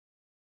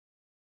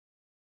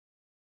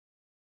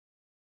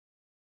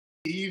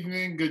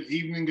Good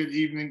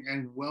evening,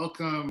 and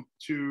welcome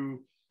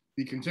to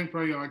the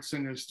Contemporary Arts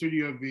Center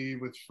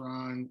StudioV with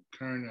Frahn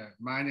Koerner.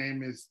 My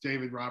name is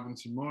David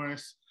Robinson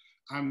Morris.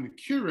 I'm the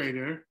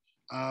curator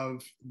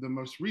of the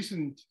most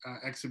recent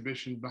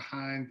exhibition,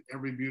 Behind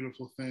Every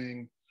Beautiful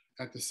Thing,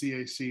 at the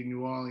CAC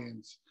New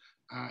Orleans,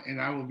 and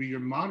I will be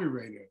your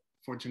moderator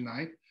for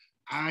tonight.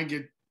 I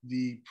get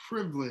the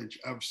privilege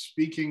of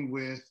speaking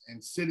with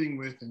and sitting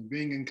with and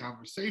being in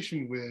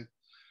conversation with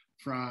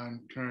Frahn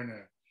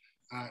Koerner.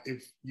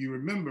 If you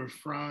remember,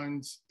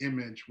 Frahn's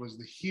image was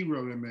the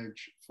hero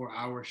image for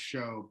our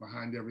show,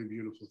 Behind Every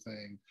Beautiful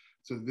Thing.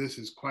 So this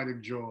is quite a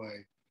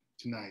joy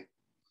tonight.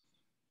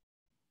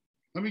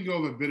 Let me go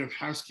over a bit of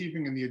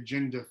housekeeping and the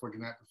agenda for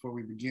tonight before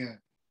we begin.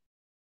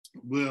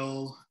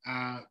 We'll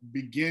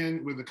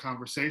begin with a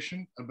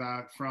conversation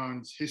about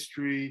Frahn's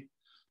history,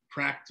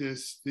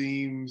 practice,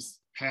 themes,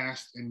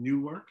 past and new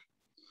work.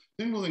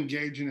 Then we'll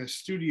engage in a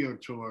studio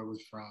tour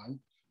with Frahn,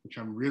 which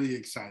I'm really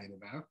excited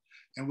about.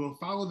 And we'll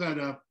follow that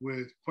up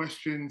with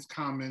questions,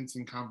 comments,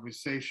 and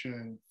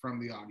conversation from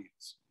the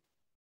audience.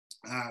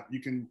 You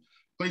can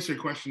place your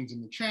questions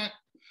in the chat.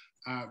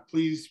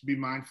 Please be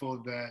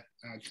mindful that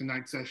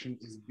tonight's session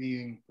is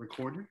being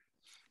recorded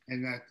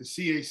and that the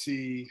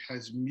CAC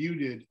has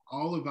muted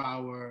all of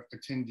our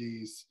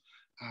attendees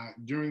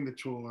during the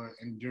tour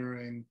and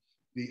during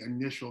the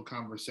initial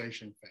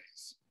conversation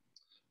phase.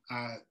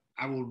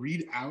 I will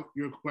read out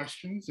your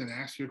questions and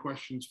ask your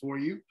questions for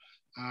you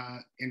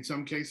in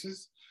some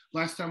cases.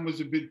 Last time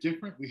was a bit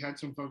different. We had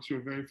some folks who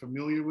are very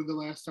familiar with the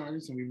last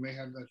artist, and we may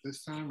have that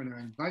this time, and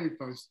I invited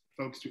folks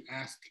to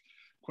ask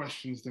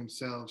questions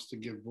themselves to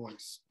give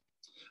voice.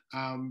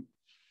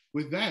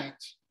 With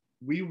that,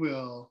 we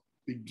will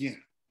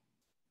begin.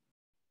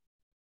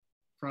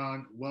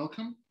 Frahn,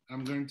 welcome.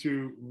 I'm going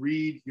to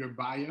read your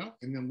bio,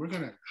 and then we're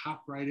gonna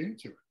hop right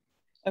into it.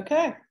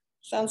 Okay,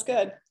 sounds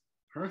good.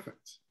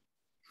 Perfect.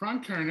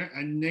 Frahn Koerner,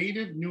 a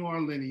native New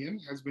Orleanian,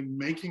 has been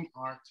making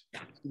art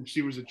since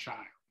she was a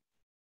child.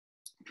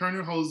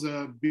 Koerner holds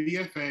a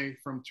BFA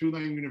from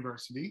Tulane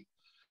University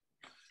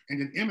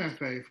and an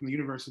MFA from the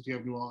University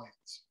of New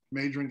Orleans,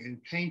 majoring in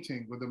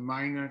painting with a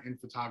minor in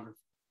photography.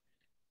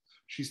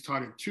 She's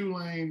taught at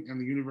Tulane and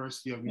the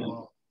University of New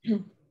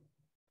Orleans.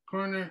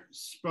 Koerner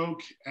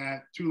spoke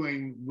at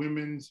Tulane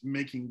Women's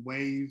Making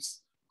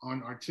Waves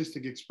on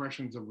artistic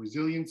expressions of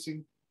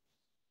resiliency.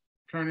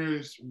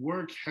 Koerner's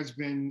work has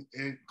been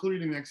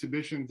included in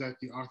exhibitions at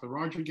the Arthur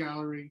Roger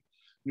Gallery,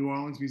 New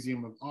Orleans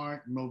Museum of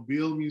Art,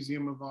 Mobile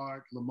Museum of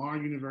Art, Lamar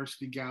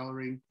University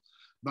Gallery,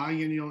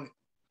 biennial,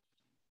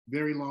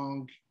 very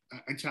long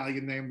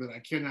Italian name that I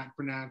cannot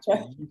pronounce,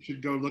 but you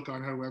should go look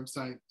on her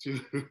website to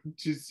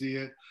see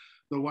it.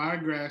 The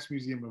Wiregrass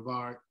Museum of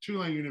Art,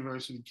 Tulane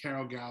University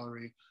Carroll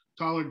Gallery,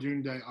 Taller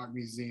Dunday Art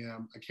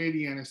Museum,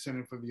 Acadiana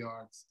Center for the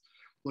Arts,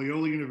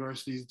 Loyola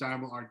University's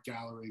Diamond Art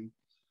Gallery,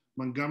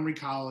 Montgomery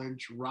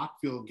College,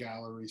 Rockville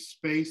Gallery,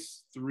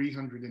 Space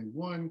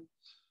 301,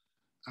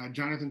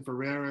 Jonathan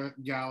Ferreira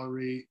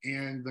Gallery,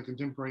 and the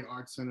Contemporary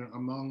Art Center,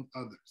 among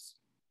others.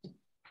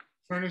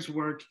 Koerner's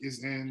work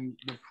is in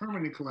the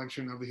permanent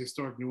collection of the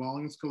Historic New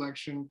Orleans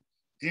Collection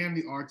and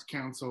the Arts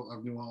Council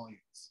of New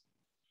Orleans.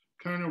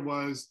 Koerner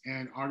was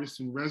an artist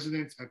in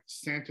residence at the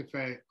Santa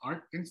Fe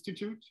Art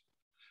Institute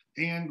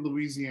and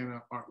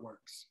Louisiana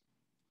Artworks.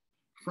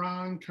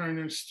 Frahn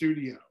Koerner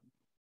Studio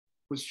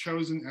was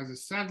chosen as a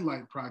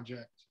satellite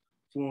project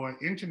for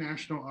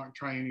International Art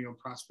Triennial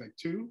Prospect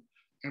 2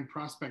 and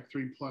Prospect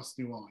 3 Plus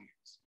New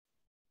Orleans.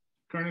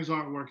 Koerner's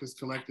artwork is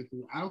collected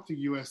throughout the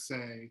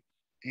USA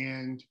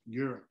and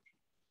Europe.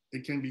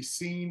 It can be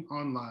seen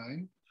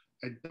online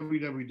at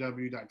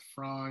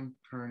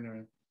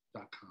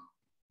www.frahnkoerner.com.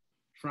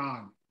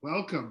 Frahn,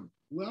 welcome,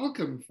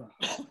 Frahn.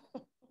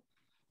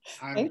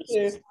 Thank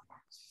you.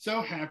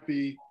 So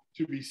happy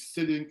to be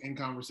sitting in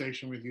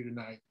conversation with you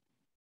tonight.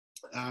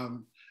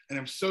 And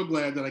I'm so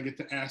glad that I get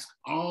to ask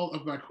all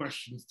of my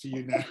questions to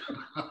you now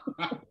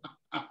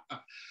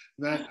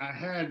that I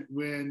had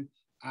when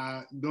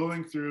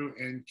going through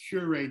and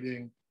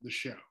curating the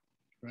show,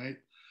 right?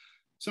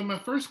 So my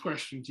first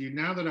question to you,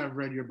 now that I've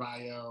read your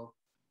bio,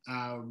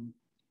 I'm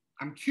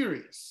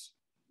curious,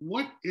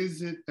 what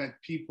is it that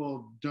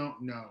people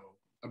don't know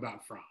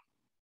about Frahn?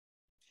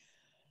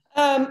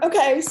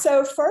 Okay,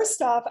 so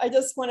first off, I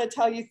just want to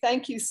tell you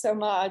thank you so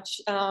much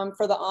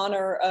for the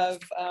honor of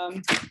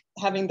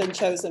having been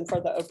chosen for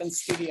the Open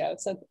Studio.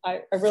 So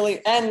I really,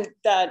 and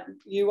that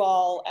you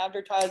all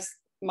advertised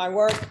my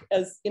work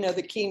as, you know,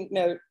 the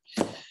keynote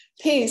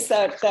piece,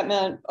 that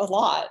meant a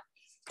lot.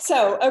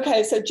 So,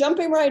 okay, so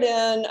jumping right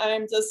in,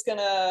 I'm just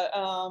gonna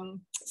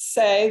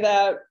say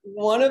that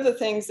one of the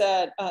things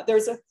that,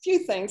 there's a few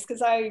things,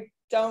 because I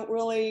don't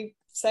really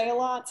say a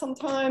lot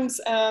sometimes.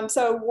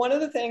 So one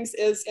of the things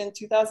is in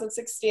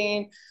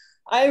 2016,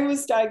 I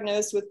was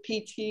diagnosed with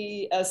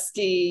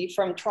PTSD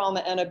from trauma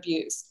and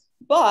abuse.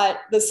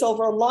 But the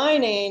silver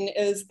lining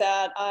is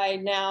that I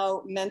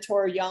now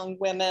mentor young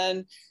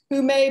women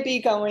who may be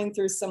going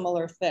through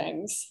similar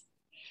things.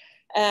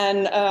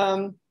 And,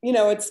 you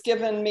know, it's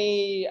given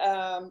me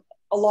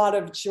a lot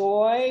of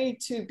joy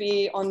to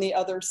be on the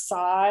other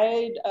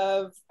side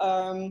of,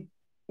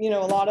 you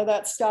know, a lot of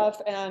that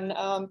stuff, and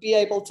be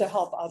able to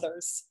help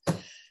others.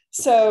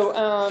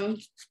 So,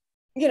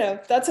 you know,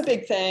 that's a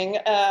big thing.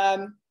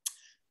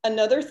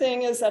 Another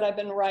thing is that I've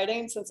been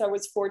writing since I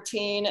was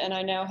 14, and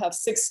I now have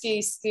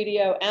 60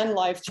 studio and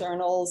life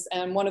journals.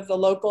 And one of the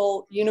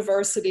local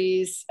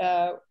universities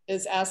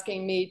is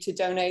asking me to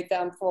donate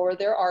them for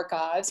their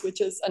archives, which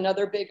is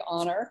another big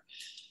honor.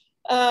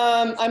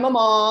 I'm a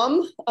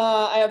mom.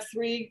 I have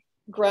 3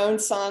 grown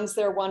sons.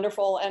 They're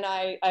wonderful. And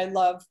I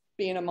love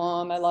being a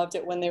mom. I loved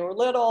it when they were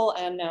little,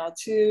 and now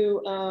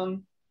too.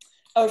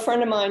 A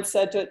friend of mine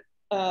said to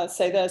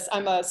say this: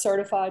 I'm a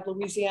certified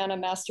Louisiana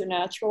master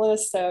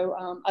naturalist, so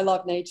I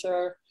love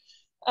nature.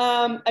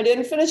 I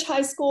didn't finish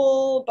high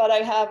school, but I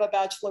have a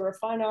Bachelor of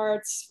Fine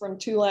Arts from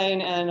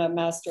Tulane and a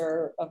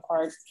Master of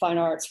Fine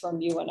Arts from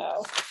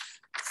UNO.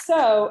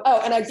 So,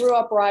 oh, and I grew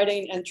up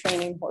riding and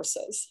training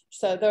horses.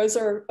 So those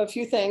are a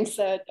few things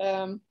that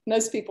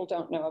most people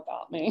don't know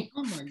about me.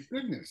 Oh my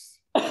goodness.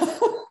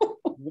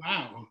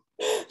 Wow.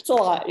 It's a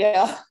lot,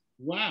 yeah.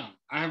 Wow.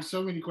 I have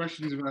so many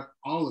questions about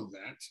all of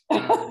that.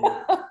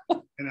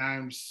 And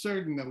I'm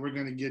certain that we're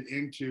going to get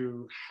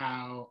into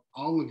how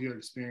all of your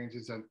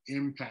experiences have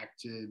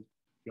impacted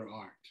your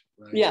art,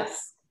 right?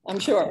 Yes, I'm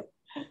sure.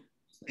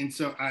 And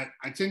so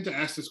I tend to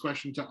ask this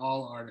question to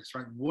all artists,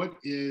 right? What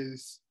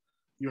is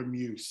your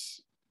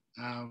muse?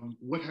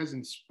 What has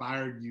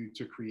inspired you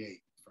to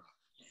create?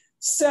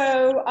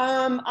 So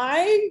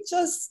I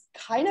just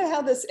kind of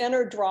have this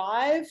inner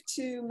drive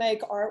to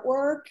make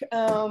artwork.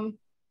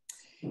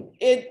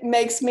 It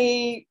makes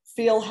me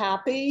feel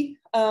happy.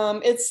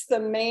 It's the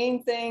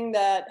main thing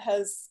that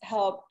has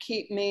helped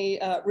keep me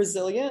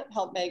resilient,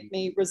 help make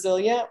me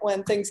resilient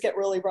when things get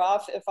really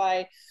rough. If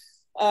I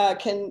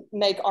can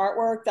make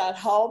artwork, that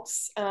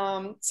helps.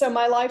 So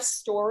my life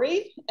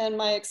story and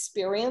my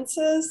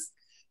experiences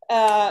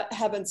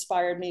have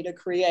inspired me to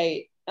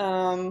create.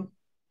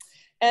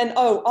 And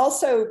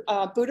also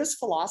Buddhist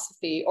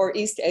philosophy or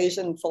East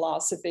Asian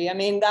philosophy. I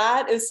mean,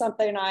 that is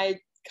something I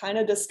kind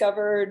of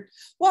discovered,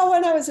 well,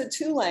 when I was at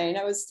Tulane.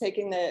 I was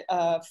taking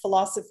the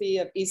philosophy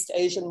of East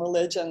Asian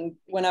religion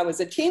when I was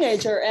a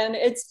teenager, and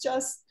it's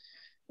just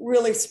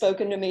really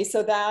spoken to me.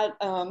 So that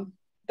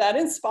that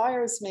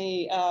inspires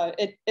me.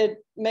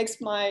 It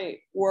makes my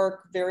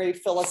work very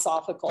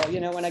philosophical, you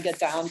know, when I get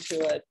down to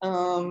it.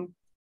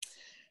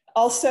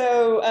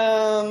 Also,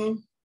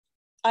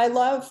 I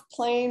love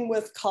playing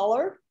with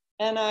color,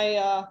 and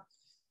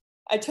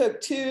I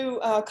took 2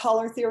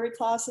 color theory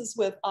classes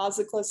with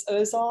Ozeklis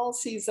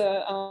Ozals.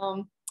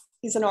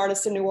 He's an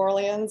artist in New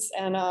Orleans,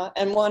 and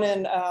one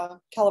in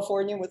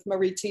California with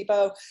Marie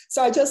Thibault.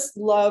 So I just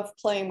love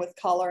playing with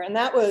color, and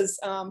that was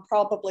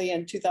probably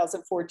in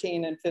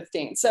 2014 and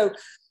 15. So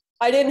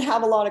I didn't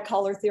have a lot of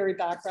color theory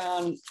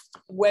background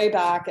way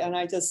back, and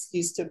I just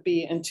used to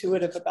be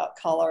intuitive about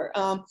color.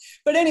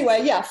 But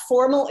anyway, yeah,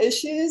 formal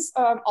issues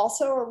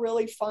also are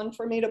really fun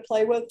for me to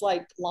play with,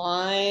 like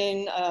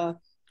line,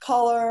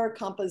 color,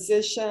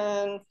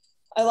 composition.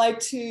 I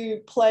like to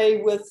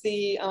play with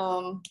the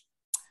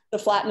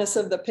flatness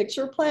of the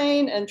picture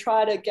plane and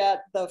try to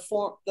get the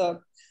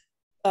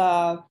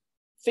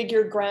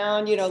figured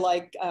ground, you know,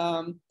 like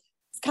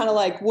it's kind of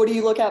like, what do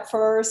you look at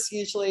first?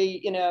 Usually,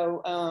 you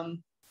know,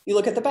 you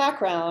look at the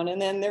background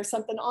and then there's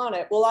something on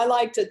it. Well, I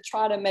like to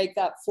try to make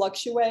that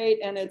fluctuate,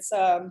 and it's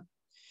a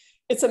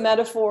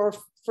metaphor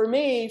for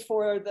me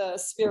for the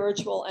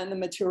spiritual and the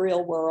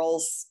material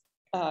worlds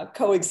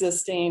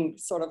coexisting,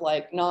 sort of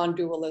like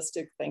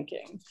non-dualistic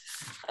thinking.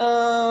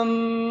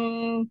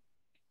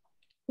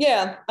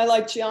 Yeah, I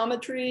like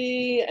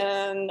geometry,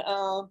 and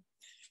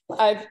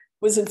I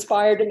was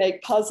inspired to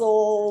make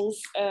puzzles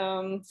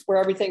where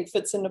everything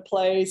fits into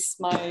place,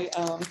 my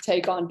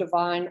take on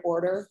divine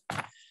order.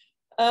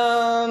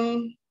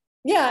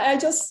 Yeah, I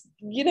just,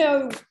 you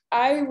know,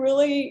 I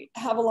really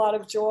have a lot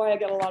of joy. I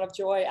get a lot of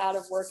joy out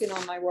of working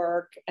on my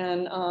work.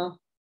 And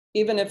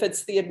even if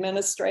it's the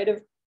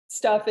administrative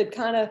stuff, it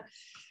kind of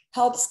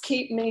helps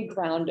keep me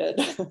grounded.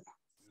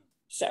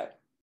 So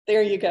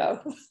there you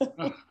go.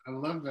 Oh, I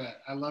love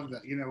that. I love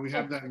that. You know, we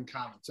have that in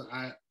common. So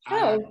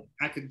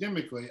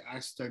academically, I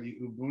study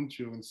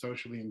Ubuntu and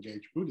socially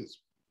engaged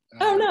Buddhism.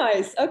 Oh,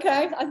 nice.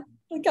 Okay. I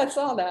think I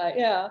saw that.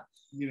 Yeah.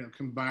 You know,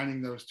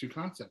 combining those 2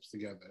 concepts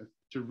together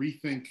to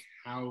rethink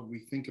how we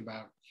think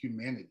about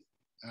humanity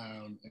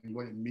and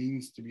what it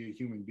means to be a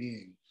human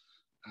being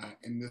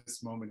in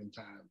this moment in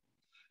time.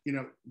 You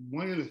know,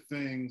 one of the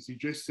things you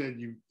just said,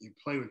 you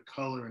play with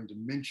color and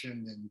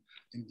dimension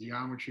and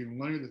geometry. And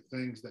one of the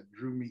things that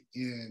drew me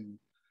in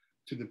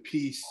to the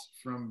piece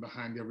From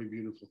Behind Every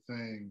Beautiful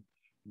Thing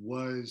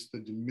was the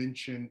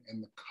dimension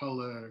and the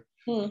color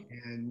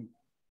and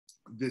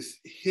this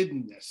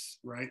hiddenness,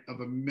 right, of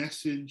a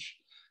message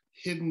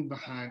hidden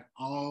behind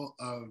all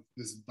of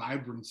this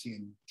vibrancy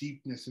and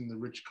deepness in the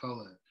rich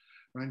color,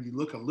 right? You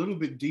look a little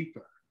bit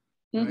deeper,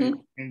 right?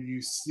 And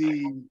you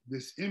see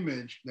this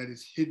image that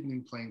is hidden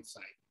in plain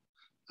sight.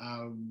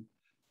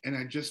 And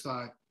I just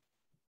thought,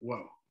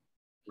 whoa,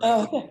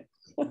 right?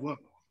 Whoa.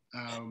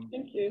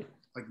 Thank you.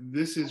 Like,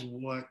 this is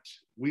what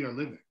we are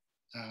living.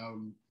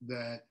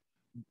 That,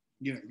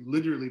 you know,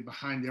 literally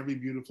behind every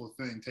beautiful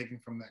thing, taken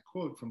from that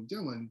quote from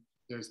Dylan,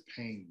 there's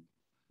pain.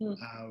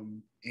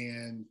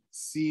 And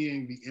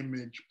seeing the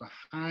image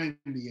behind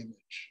the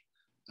image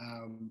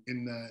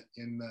in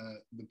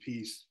the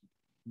piece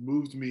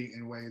moved me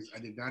in ways I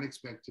did not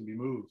expect to be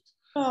moved.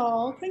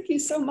 Oh, thank you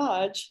so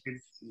much.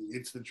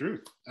 It's the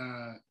truth,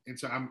 and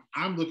so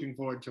I'm looking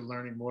forward to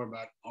learning more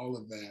about all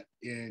of that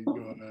in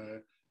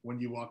your when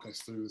you walk us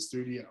through the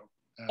studio.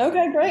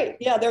 Okay, great.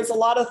 Yeah, there's a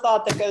lot of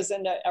thought that goes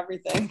into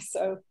everything.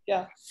 So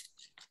yeah.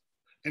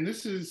 And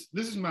this is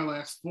my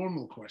last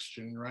formal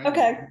question, right?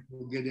 Okay.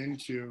 We'll get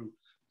into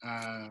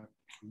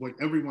what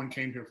everyone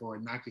came here for,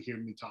 not to hear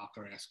me talk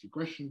or ask you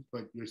questions,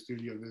 but your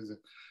studio visit.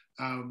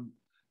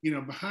 You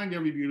know, behind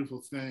every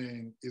beautiful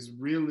thing is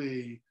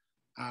really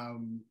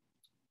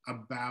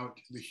about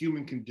the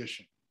human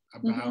condition,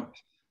 about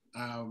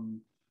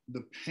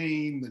the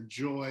pain, the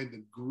joy,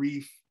 the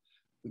grief,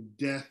 the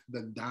death,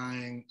 the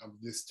dying of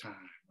this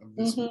time, of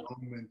this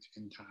moment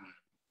in time.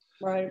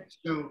 Right.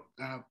 So,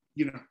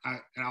 you know,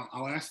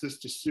 I'll ask this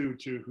to Sue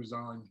too, who's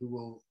on,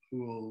 who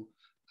will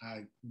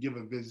give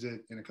a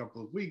visit in a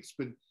couple of weeks.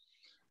 But,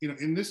 you know,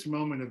 in this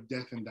moment of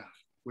death and dying,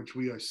 which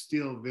we are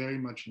still very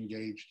much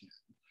engaged in,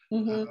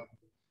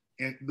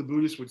 and the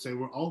Buddhists would say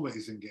we're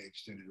always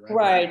engaged in it, right?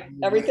 Right.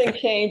 Everything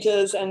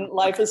changes and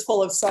life is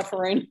full of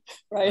suffering,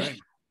 right?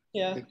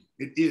 Yeah.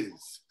 It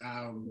is.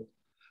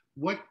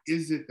 What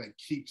is it that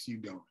keeps you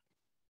going?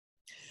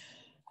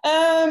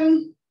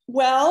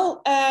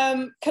 Well,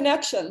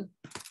 connection.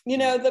 You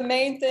know, the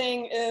main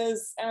thing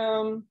is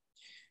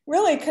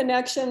really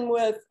connection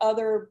with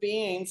other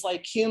beings,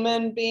 like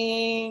human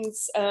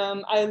beings.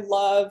 I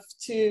love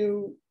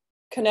to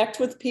connect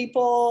with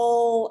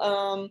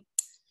people.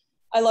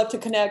 I love to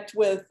connect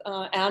with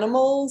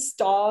animals,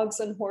 dogs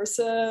and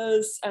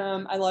horses.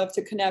 I love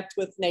to connect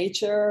with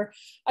nature.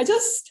 I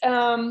just,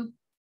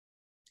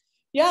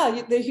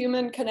 yeah, the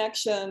human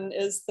connection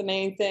is the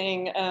main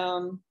thing.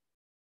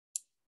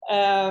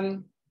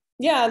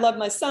 Yeah, I love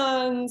my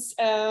sons.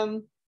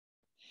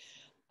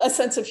 A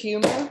sense of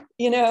humor.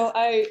 You know,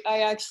 I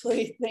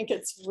actually think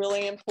it's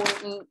really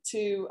important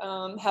to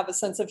have a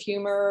sense of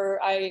humor.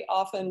 I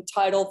often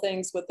title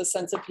things with a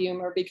sense of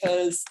humor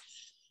because,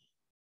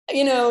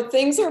 you know,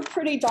 things are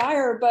pretty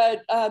dire,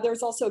 but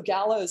there's also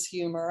gallows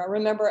humor. I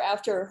remember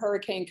after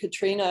Hurricane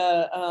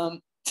Katrina,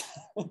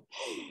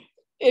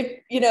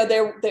 you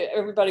know,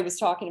 everybody was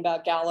talking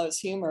about gallows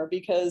humor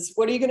because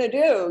what are you going to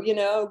do? You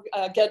know,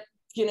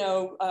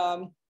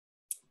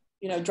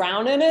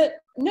 drown in it?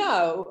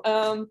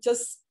 No,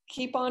 just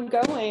keep on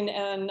going.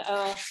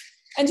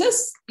 And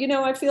just, you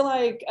know, I feel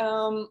like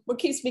what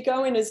keeps me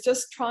going is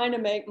just trying to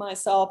make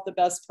myself the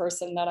best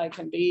person that I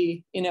can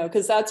be, you know,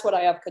 because that's what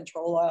I have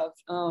control of.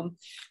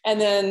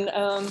 And then,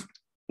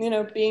 you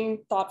know, being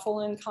thoughtful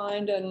and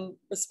kind and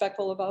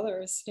respectful of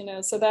others, you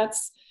know, so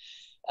that's,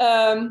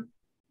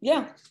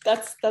 yeah,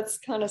 that's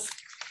kind of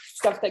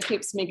stuff that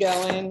keeps me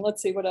going.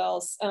 Let's see what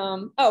else.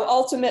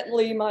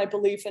 Ultimately, my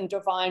belief in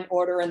divine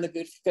order and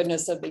the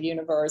goodness of the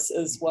universe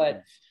is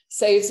what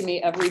saves me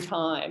every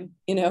time.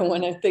 You know,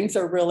 when things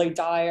are really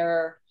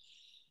dire,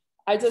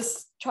 I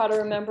just try to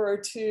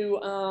remember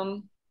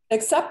to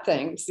accept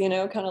things, you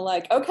know, kind of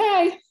like,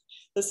 okay,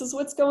 this is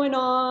what's going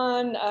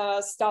on.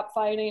 Stop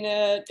fighting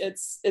it.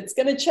 It's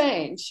going to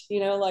change,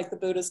 you know, like the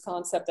Buddhist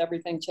concept,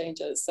 everything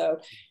changes. So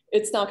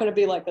it's not going to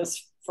be like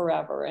this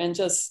forever. And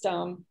just,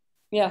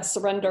 yeah,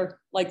 surrender,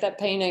 like that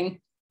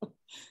painting,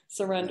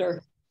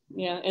 surrender,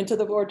 yeah, into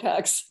the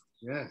vortex.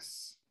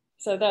 Yes.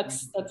 So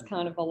that's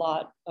kind of a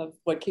lot of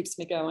what keeps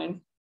me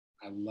going.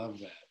 I love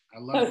that. I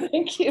love it.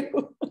 Thank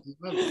you. I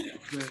love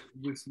it.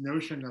 This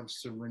notion of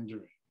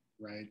surrendering,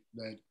 right?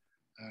 That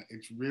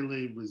it's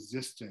really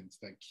resistance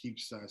that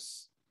keeps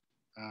us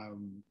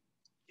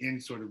in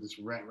sort of this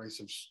rat race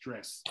of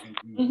stress and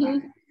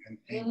anxiety and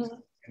angst.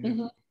 And if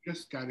we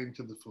just got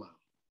into the flow,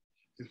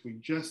 if we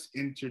just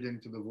entered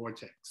into the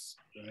vortex,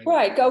 right?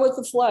 Right, go with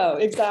the flow,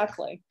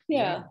 exactly.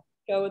 Yeah,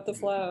 go with the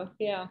flow,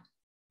 yeah.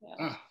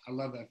 I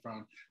love that,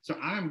 Frahn. So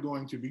I'm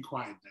going to be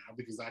quiet now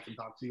because I can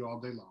talk to you all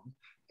day long.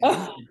 And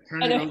I'm going to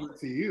turn it over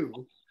to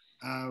you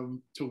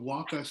to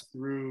walk us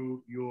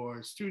through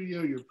your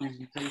studio, your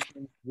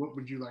presentation. What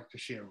would you like to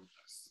share with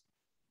us?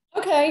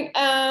 Okay,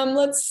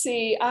 let's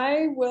see.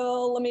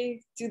 Let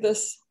me do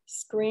this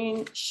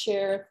screen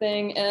share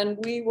thing and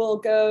we will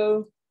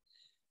go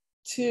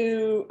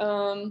to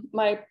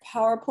my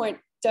PowerPoint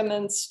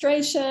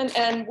demonstration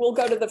and we'll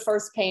go to the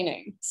first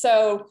painting.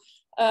 So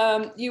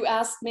you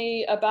asked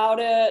me about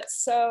it.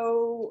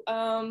 So,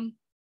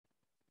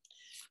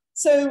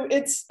 so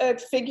it's a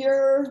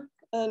figure,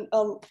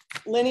 a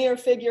linear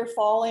figure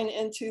falling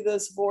into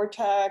this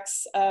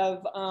vortex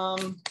of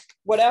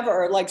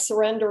whatever, like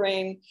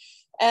surrendering.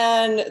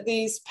 And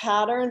these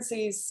patterns,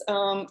 these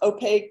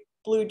opaque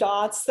blue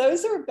dots,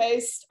 those are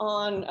based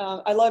on,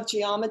 I love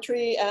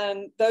geometry,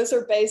 and those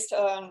are based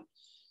on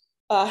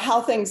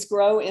how things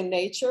grow in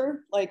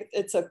nature. Like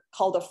it's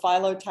called a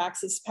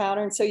phyllotaxis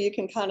pattern. So you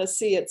can kind of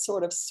see it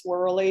sort of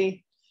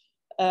swirly.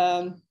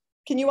 Can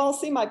you all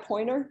see my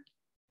pointer?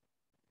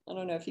 I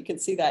don't know if you can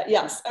see that.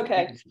 Yes,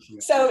 okay.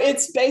 So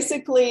it's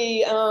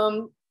basically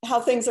how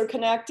things are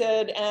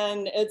connected,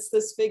 and it's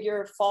this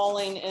figure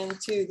falling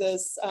into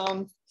this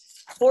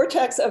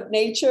vortex of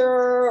nature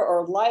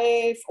or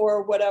life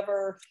or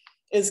whatever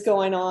is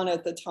going on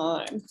at the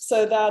time.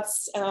 So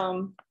that's,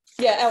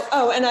 yeah.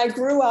 Oh, and I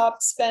grew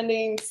up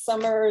spending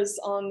summers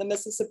on the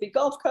Mississippi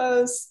Gulf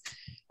Coast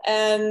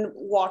and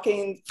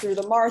walking through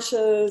the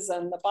marshes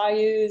and the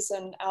bayous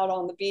and out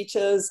on the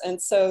beaches.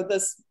 And so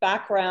this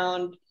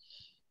background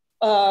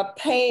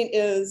paint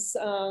is,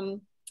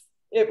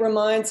 it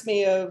reminds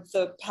me of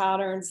the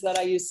patterns that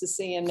I used to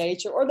see in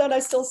nature, or that I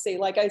still see.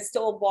 Like I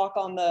still walk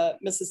on the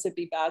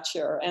Mississippi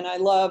Batshire, and I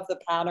love the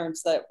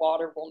patterns that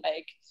water will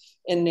make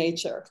in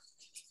nature.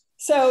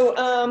 So,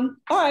 all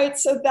right,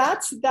 so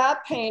that's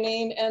that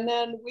painting. And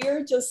then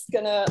we're just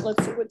gonna,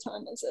 let's see, what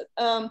time is it?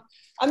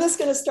 I'm just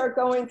gonna start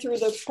going through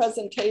the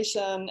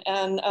presentation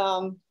and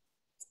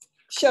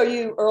show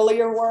you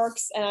earlier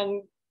works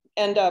and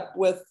end up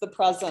with the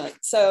present.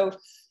 So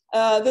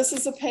this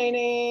is a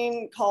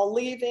painting called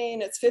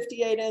Leaving. It's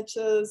 58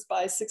 inches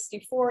by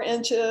 64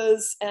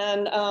 inches.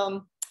 And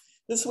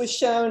this was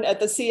shown at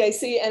the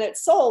CAC, and it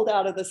sold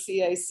out of the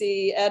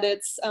CAC. And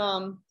it's,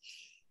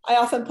 I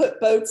often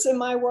put boats in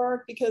my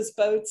work because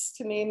boats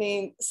to me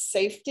mean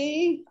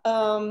safety.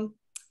 So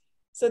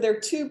there are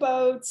two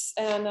boats,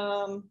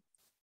 and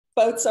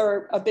boats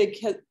are a big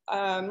hit.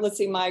 Let's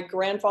see, my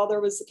grandfather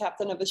was the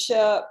captain of a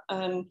ship,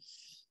 and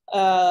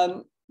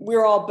we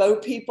were all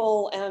boat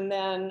people. And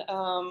then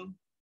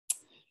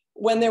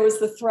when there was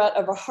the threat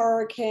of a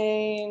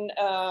hurricane,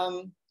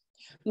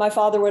 my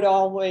father would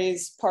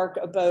always park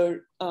a boat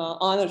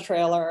on a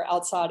trailer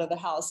outside of the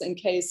house in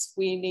case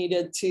we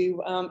needed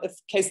to, in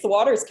case the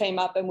waters came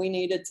up and we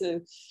needed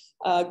to,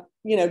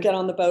 you know, get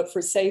on the boat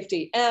for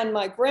safety. And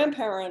my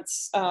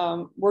grandparents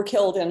were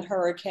killed in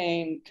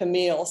Hurricane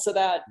Camille, so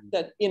that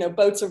you know,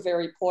 boats are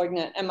very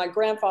poignant. And my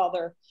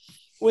grandfather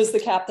was the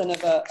captain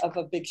of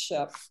a big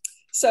ship.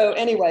 So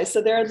anyway,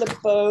 so there are the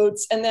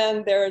boats, and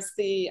then there's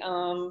the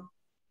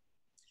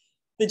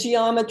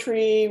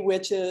geometry,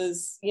 which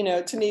is, you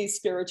know, to me,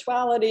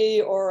 spirituality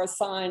or a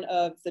sign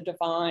of the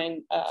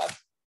divine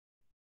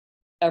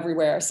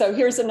everywhere. So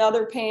here's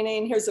another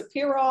painting. Here's a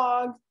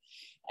pirogue,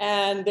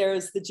 and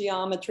there's the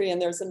geometry,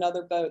 and there's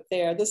another boat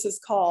there. This is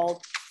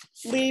called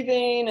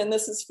Leaving, and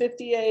this is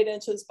 58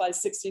 inches by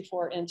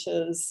 64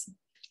 inches.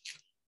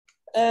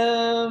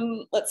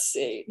 Let's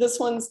see, this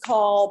one's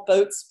called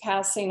Boats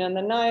Passing in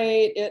the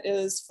Night. It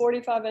is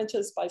 45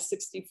 inches by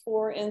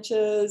 64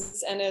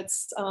 inches. And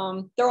it's,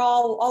 they're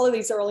all of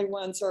these early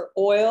ones are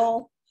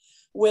oil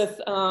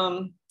with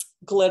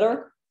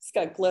glitter. It's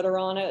got glitter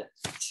on it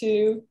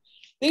too.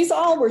 These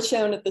all were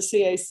shown at the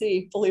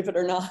CAC, believe it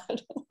or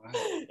not.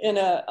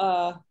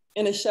 Wow.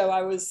 in a show.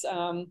 I was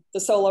the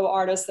solo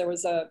artist. There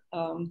was a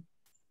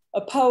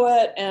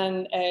poet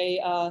and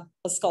a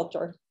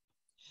sculptor.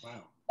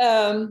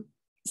 Wow.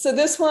 So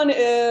this one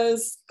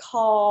is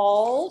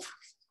called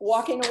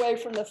Walking Away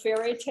from the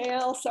Fairy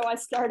Tale. So I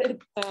started,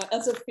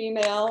 as a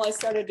female, I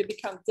started to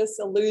become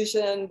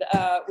disillusioned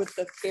with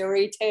the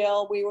fairy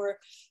tale we were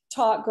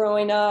taught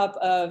growing up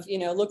of, you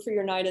know, look for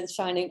your knight in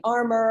shining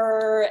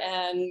armor.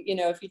 And, you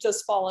know, if you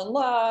just fall in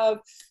love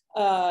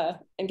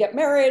and get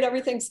married,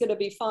 everything's going to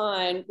be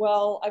fine.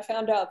 Well, I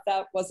found out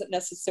that wasn't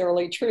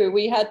necessarily true.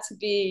 We had to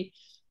be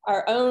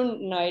our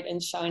own knight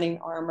in shining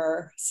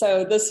armor.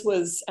 So this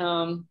was,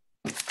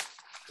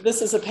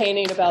 this is a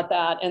painting about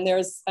that. And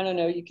there's, I don't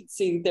know, you can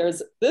see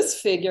there's this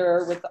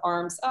figure with the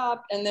arms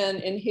up. And then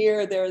in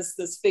here, there's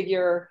this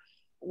figure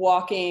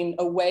walking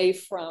away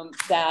from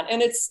that.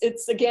 And it's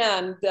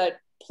again, that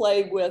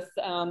play with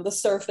the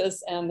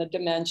surface and the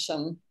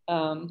dimension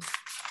of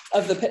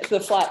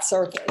the flat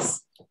surface.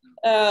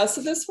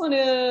 So this one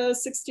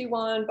is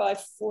 61 by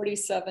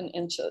 47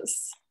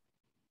 inches.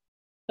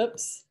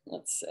 Oops,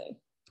 let's see.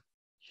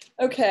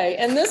 Okay,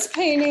 and this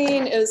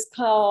painting is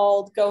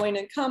called Going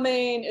and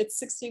Coming. It's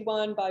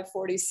 61 by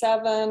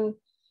 47.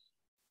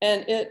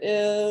 And it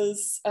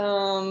is,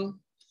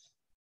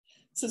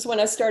 this is when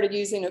I started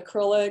using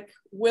acrylic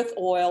with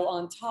oil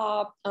on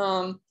top.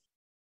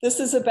 This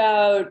is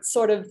about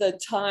sort of the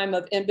time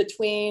of in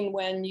between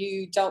when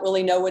you don't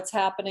really know what's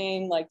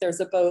happening. Like there's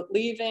a boat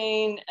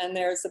leaving and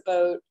there's a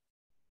boat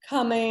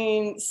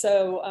coming.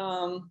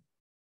 So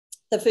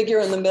the figure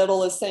in the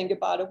middle is saying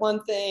goodbye to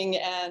one thing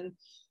and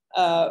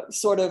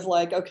sort of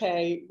like,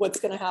 okay, what's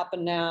going to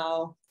happen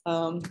now?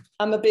 I'm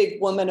a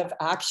big woman of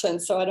action,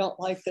 so I don't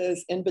like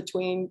those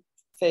in-between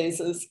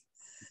phases.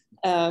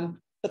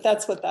 But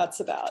that's what that's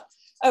about.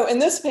 Oh,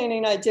 and this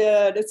painting I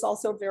did, it's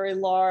also very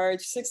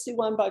large,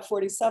 61 by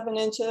 47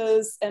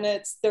 inches. And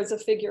there's a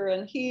figure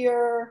in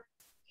here.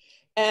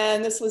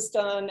 And this was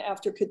done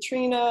after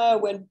Katrina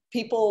when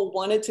people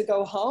wanted to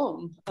go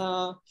home.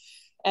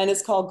 And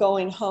it's called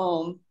Going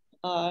Home.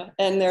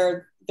 And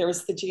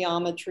there's the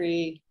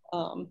geometry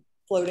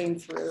floating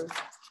through.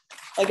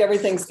 like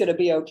everything's going to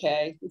be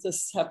okay. You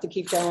just have to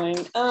keep going.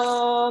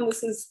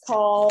 This is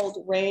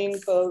called Rain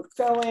Boat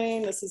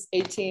Going. This is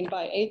 18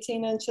 by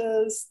 18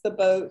 inches. The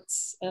boat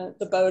and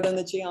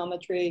the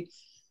geometry.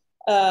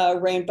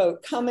 Rain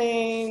Boat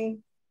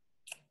Coming.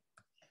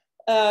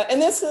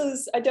 And this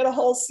is, I did a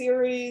whole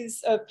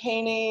series of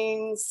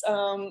paintings,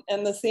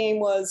 and the theme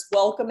was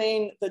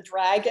welcoming the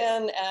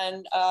dragon.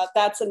 And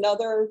that's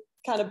another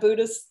kind of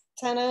Buddhist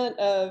tenet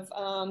of,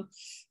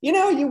 you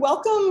know, you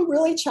welcome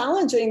really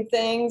challenging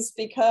things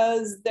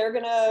because they're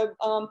going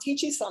to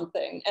teach you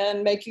something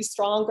and make you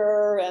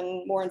stronger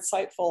and more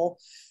insightful.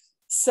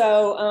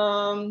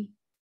 So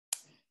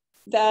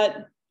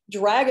that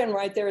dragon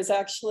right there is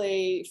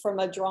actually from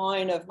a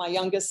drawing of my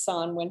youngest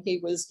son when he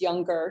was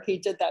younger. He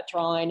did that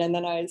drawing, and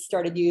then I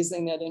started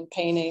using it in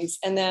paintings.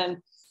 And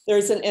then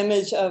there's an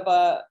image of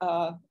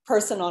a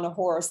person on a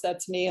horse.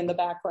 That's me in the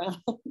background.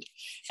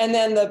 And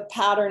then the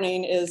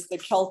patterning is the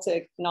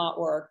Celtic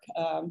knotwork.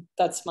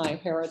 That's my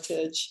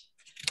heritage.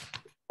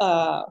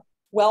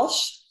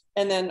 Welsh,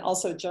 and then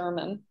also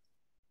German.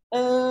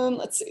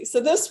 Let's see. So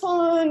this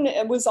one,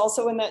 it was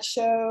also in that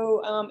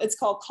show. It's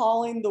called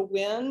Calling the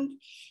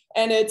Wind.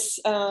 And it's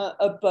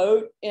a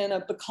boat in a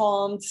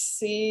becalmed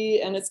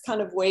sea, and it's kind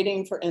of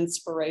waiting for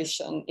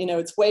inspiration. You know,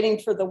 it's waiting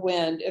for the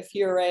wind. If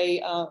you're a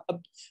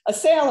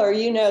sailor,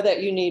 you know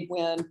that you need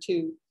wind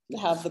to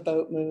have the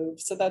boat move.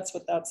 So that's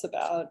what that's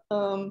about.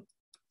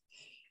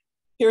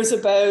 Here's a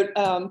boat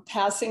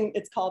passing.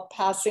 It's called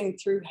Passing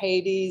Through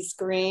Hades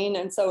Green,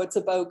 and so it's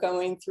a boat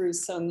going through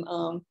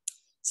some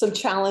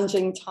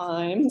challenging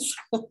times.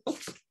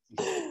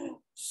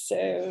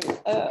 So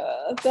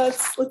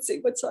that's, let's see,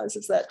 what size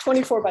is that?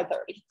 24 by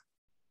 30.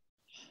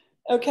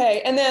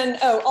 Okay, and then,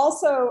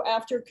 also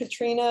after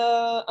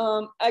Katrina,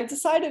 I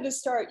decided to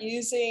start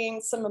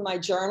using some of my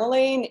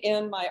journaling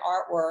in my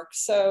artwork.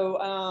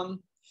 So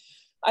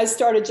I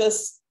started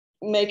just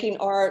making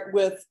art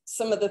with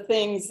some of the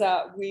things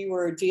that we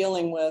were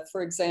dealing with.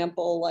 For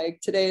example, like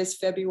today is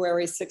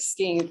February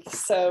 16th.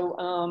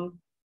 So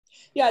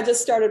yeah, I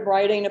just started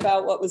writing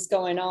about what was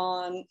going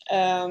on.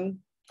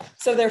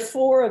 So there are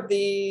 4 of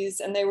these,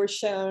 and they were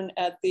shown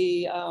at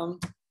the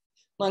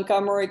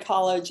Montgomery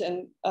College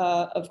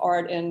of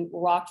Art in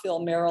Rockville,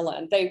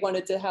 Maryland. They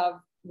wanted to have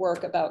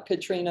work about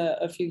Katrina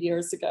a few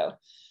years ago.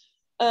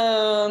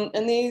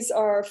 And these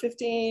are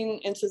 15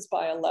 inches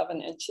by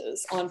 11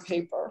 inches on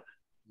paper.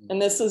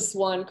 And this is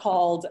one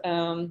called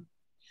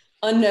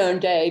Unknown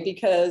Day,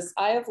 because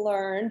I have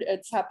learned,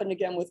 it's happened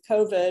again with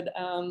COVID,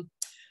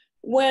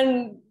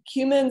 when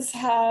humans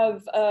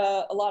have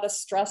a lot of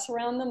stress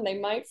around them, they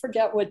might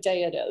forget what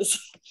day it is.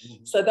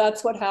 So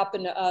that's what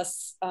happened to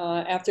us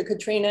after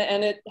Katrina,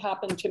 and it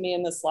happened to me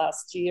in this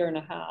last year and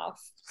a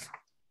half.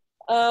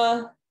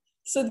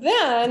 So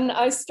then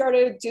I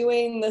started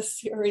doing this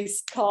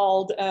series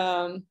called,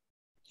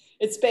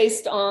 it's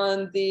based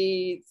on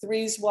the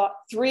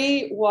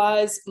Three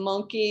Wise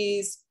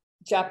Monkeys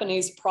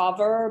Japanese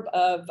proverb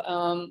of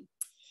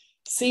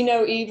see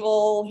no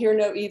evil, hear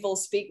no evil,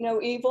 speak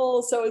no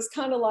evil. So it's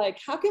kind of like,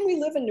 how can we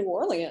live in New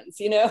Orleans?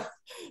 You know,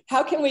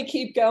 how can we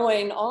keep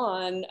going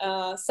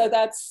on? So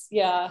that's,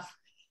 yeah,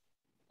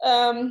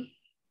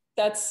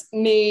 that's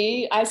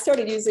me. I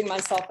started using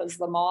myself as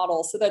the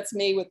model. So that's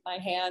me with my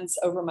hands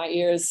over my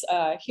ears.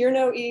 Hear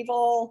no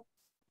evil.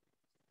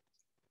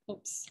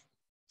 Oops.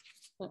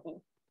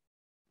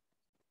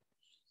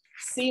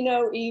 See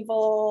no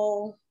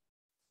evil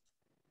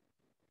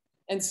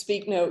and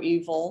speak no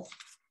evil.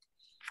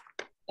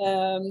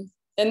 And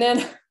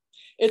then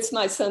it's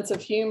my sense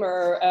of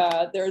humor.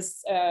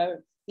 There's,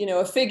 you know,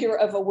 a figure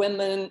of a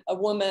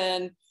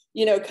woman,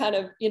 you know, kind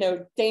of, you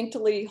know,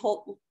 daintily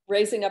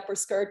raising up her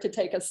skirt to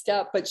take a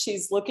step, but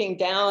she's looking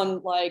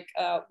down like,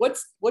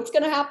 what's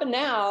going to happen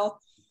now?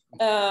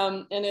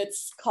 And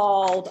it's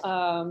called,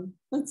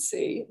 let's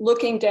see,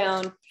 Looking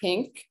Down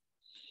Pink.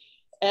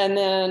 And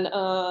then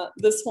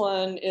this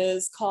one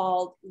is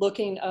called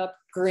Looking Up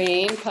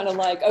Green, kind of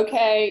like,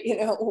 okay, you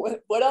know,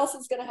 what else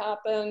is going to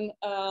happen?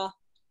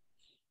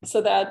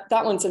 So that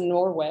one's in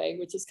Norway,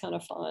 which is kind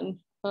of fun.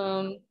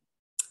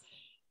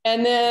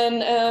 And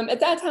then at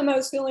that time I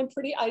was feeling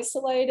pretty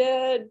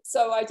isolated.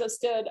 So I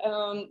just did,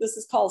 this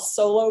is called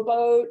Solo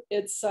Boat.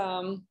 It's,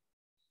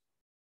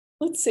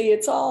 let's see,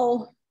 it's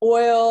all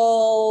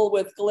oil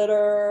with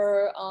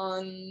glitter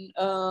on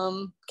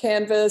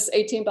canvas,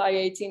 18 by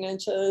 18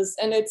 inches.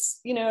 And it's,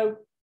 you know,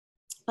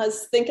 I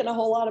was thinking a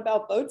whole lot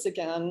about boats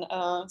again,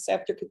 so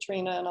after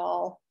Katrina and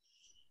all.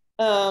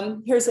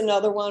 Here's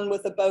another one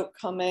with a boat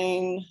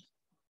coming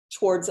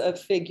towards a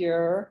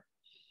figure.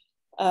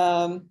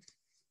 And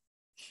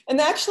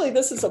actually,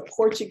 this is a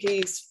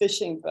Portuguese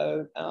fishing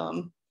boat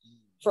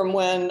from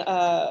when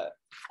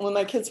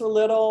my kids were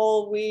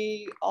little.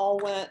 We all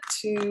went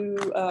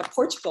to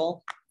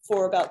Portugal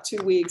for about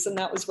 2 weeks, and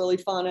that was really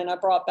fun. And I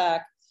brought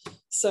back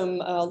some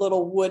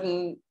little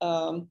wooden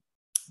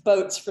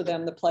boats for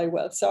them to play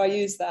with. So I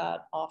use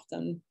that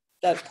often,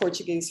 that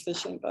Portuguese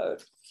fishing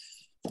boat.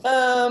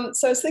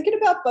 So I was thinking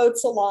about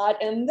boats a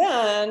lot. And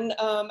then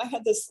I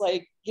had this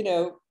like,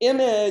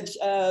 image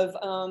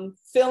of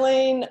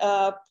filling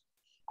up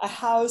a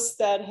house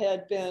that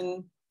had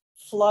been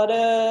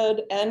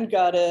flooded and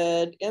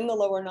gutted in the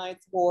lower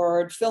Ninth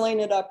Ward, filling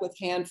it up with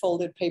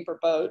hand-folded paper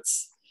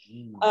boats.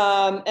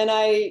 And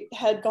I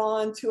had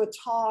gone to a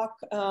talk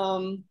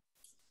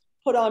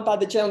put on by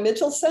the Joe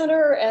Mitchell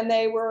Center, and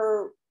they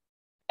were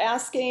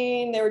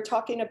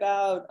talking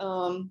about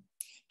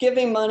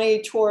giving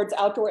money towards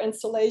outdoor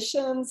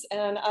installations.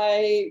 And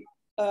I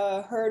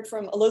heard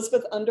from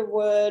Elizabeth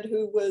Underwood,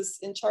 who was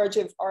in charge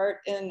of Art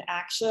in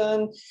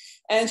Action,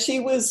 and she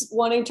was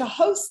wanting to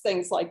host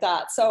things like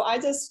that. So I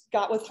just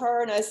got with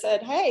her and I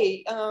said,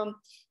 hey,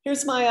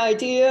 here's my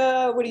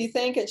idea. What do you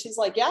think? And she's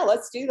like, yeah,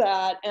 let's do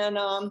that. And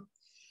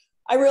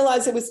I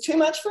realized it was too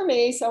much for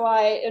me. So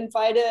I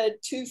invited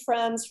two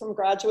friends from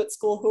graduate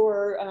school who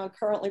are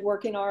currently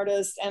working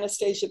artists,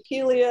 Anastasia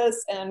Pelias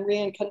and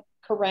Rian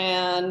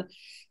Karan.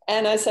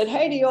 And I said,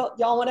 hey, do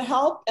y'all want to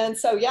help? And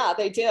so, yeah,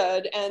 they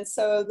did. And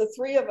so the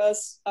three of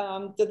us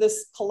did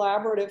this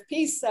collaborative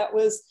piece that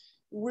was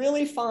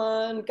really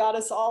fun, got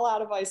us all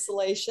out of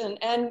isolation.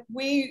 And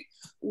we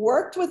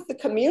worked with the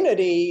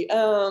community.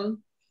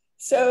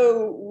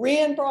 So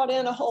Rian brought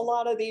in a whole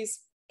lot of these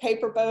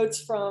paper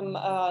boats from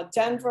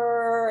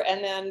Denver.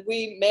 And then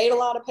we made a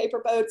lot of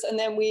paper boats. And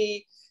then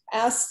we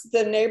asked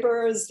the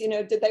neighbors,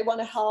 did they want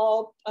to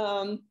help?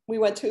 We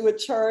went to a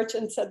church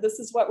and said, this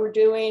is what we're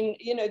doing.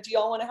 Do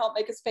y'all want to help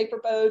make us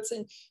paper boats?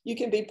 And you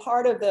can be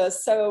part of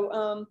this.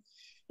 So,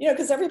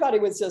 because everybody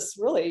was just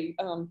really,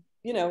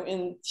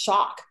 in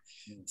shock.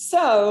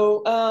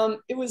 So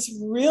it was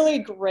really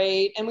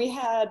great. And we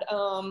had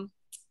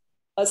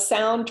a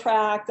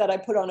soundtrack that I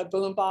put on a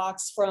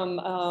boombox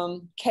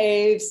from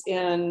caves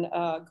in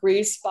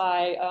Greece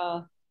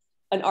by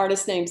an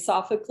artist named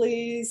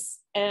Sophocles.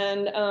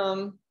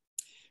 And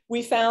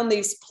we found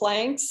these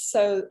planks.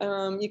 So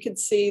you could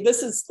see,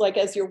 this is like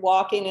as you're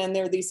walking in,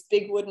 there are these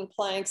big wooden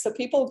planks. So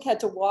people had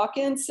to walk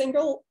in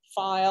single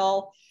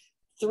file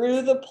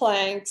through the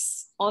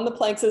planks. On the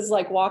planks is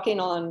like walking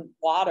on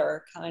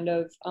water, kind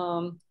of.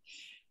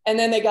 And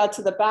then they got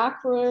to the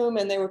back room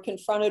and they were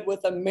confronted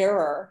with a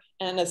mirror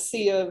and a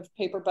sea of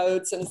paper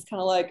boats. And it's kind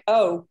of like,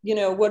 oh,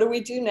 what do we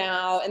do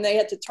now? And they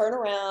had to turn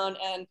around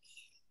and,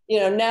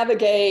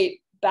 navigate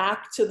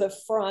back to the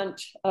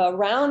front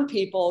around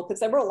people, because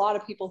there were a lot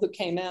of people who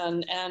came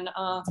in and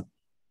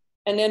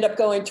end up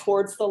going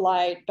towards the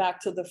light back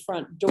to the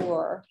front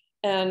door.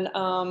 And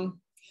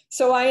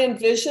so I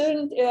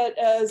envisioned it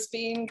as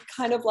being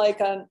kind of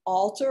like an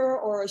altar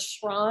or a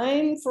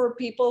shrine for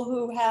people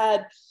who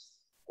had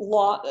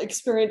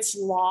experienced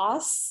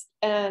loss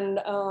and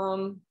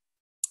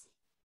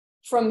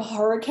from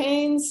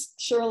hurricanes.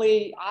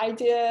 Surely I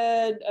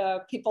did,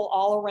 people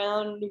all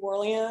around New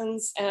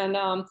Orleans. And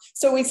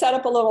so we set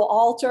up a little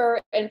altar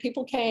and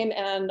people came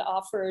and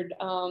offered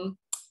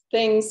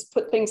things,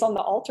 put things on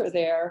the altar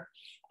there.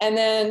 And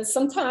then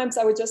sometimes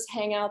I would just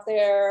hang out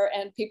there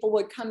and people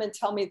would come and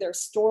tell me their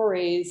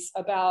stories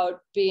about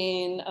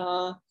being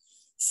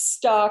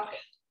stuck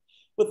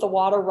with the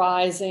water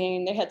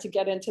rising. They had to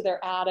get into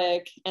their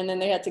attic and then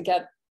they had to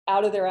get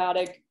out of their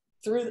attic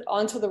through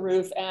onto the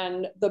roof.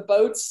 And the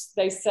boats,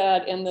 they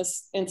said in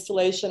this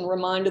installation,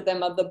 reminded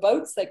them of the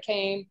boats that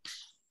came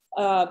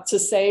to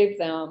save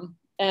them.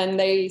 And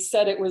they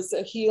said it was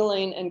a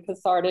healing and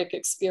cathartic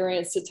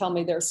experience to tell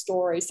me their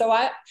story. So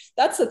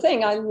that's the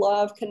thing. I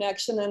love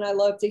connection and I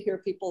love to hear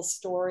people's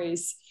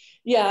stories.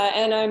 Yeah,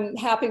 and I'm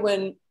happy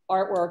when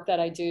artwork that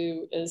I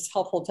do is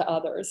helpful to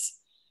others.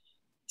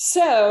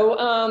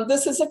 So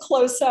this is a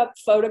close-up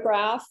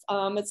photograph.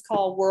 It's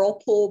called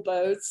Whirlpool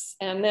Boats.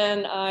 And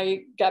then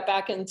I got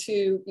back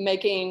into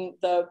making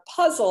the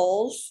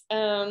puzzles.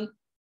 So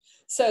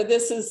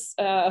this is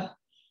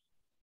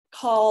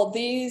called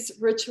These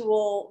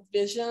Ritual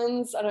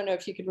Visions. I don't know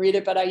if you could read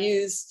it, but I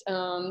used,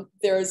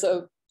 there's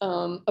a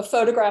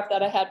photograph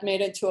that I had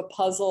made into a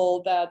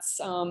puzzle that's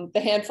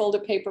the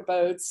hand-folded paper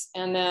boats,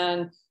 and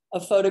then a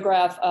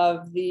photograph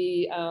of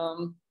the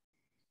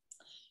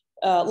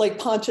Lake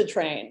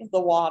Pontchartrain,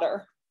 the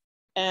water.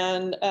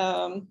 And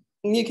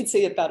you can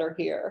see it better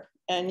here.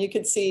 And you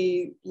can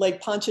see Lake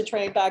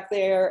Pontchartrain back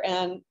there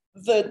and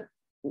the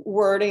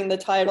wording, the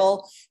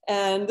title.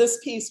 And this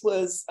piece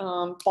was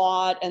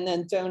bought and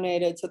then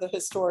donated to the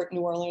Historic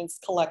New Orleans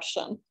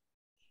collection.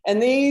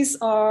 And these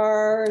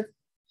are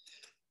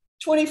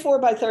 24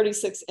 by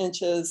 36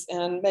 inches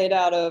and made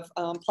out of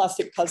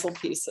plastic puzzle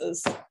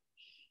pieces.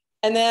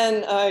 And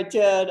then I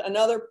did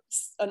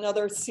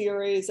another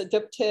series, a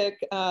diptych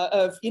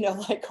of,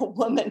 like a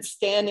woman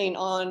standing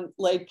on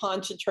Lake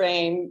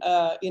Pontchartrain,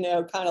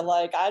 kind of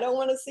like, I don't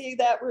want to see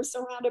that, we're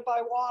surrounded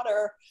by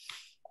water.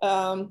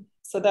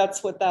 So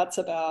that's what that's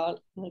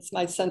about. It's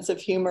my sense of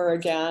humor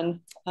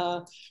again.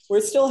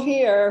 We're still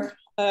here.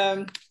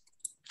 And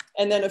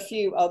then a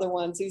few other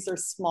ones. These are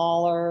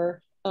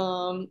smaller,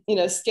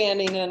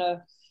 standing in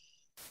a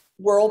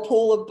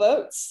whirlpool of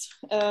boats,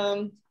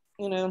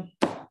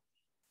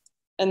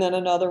 and then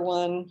another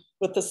one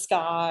with the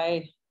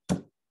sky.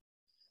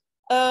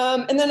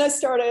 And then I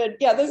started,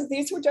 yeah,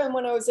 these were done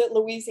when I was at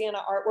Louisiana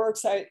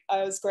Artworks.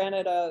 I was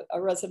granted a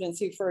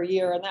residency for a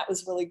year, and that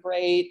was really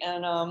great.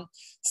 And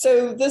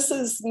so this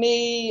is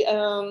me,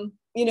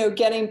 you know,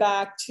 getting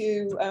back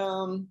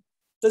to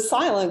the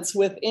silence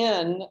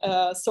within,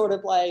 sort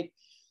of like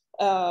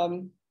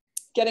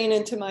getting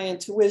into my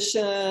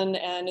intuition,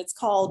 and it's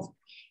called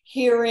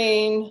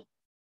hearing,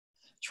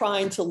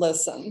 trying to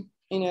listen.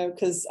 You know,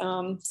 because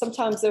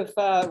sometimes if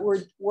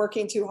we're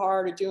working too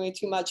hard or doing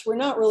too much, we're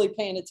not really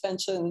paying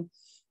attention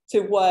to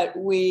what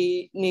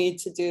we need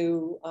to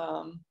do,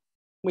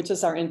 which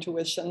is our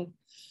intuition.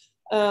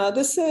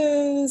 This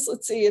is,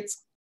 let's see,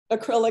 it's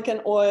acrylic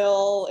and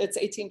oil. It's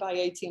 18 by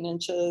 18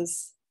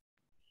 inches.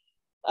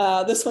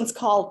 This one's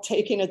called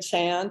Taking a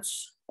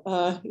Chance,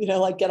 you know,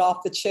 like get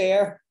off the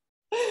chair,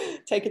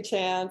 take a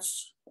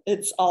chance.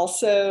 It's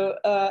also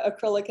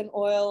acrylic and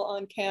oil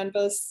on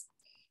canvas.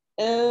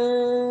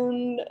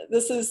 And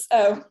this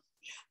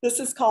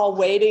is called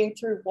Wading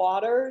Through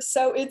Water.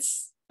 So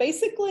it's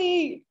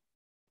basically,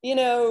 you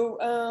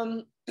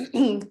know,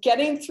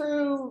 getting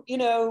through, you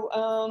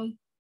know,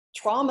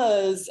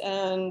 traumas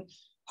and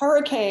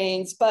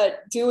hurricanes,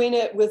 but doing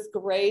it with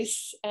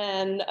grace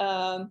and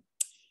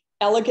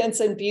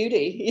elegance and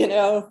beauty, you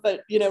know,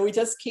 but, you know, we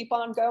just keep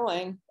on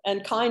going,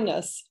 and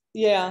kindness.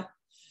 Yeah.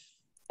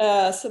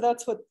 So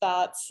that's what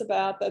that's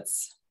about.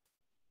 That's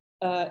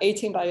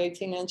 18 by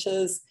 18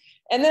 inches.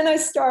 And then I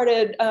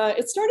started,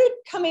 it started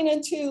coming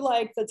into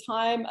like the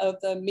time of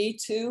the Me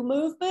Too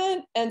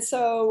movement. And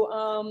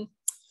so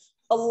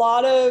a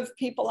lot of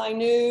people I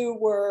knew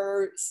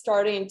were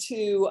starting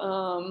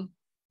to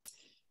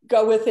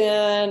go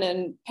within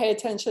and pay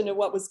attention to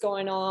what was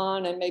going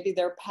on, and maybe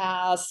their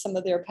past, some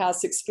of their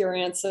past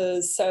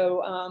experiences.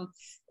 So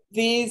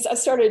I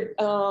started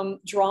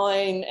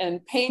drawing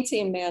and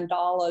painting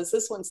mandalas.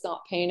 This one's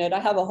not painted. I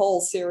have a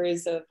whole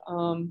series of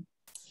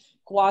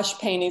gouache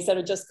paintings that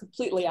are just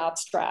completely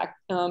abstract.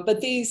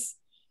 But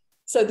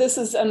so this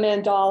is a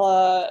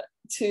mandala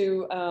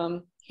to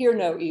hear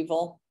no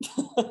evil,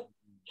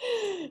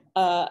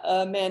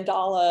 a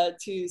mandala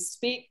to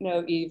speak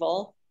no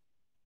evil,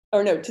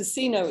 or no, to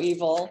see no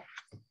evil,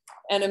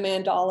 and a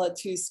mandala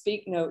to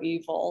speak no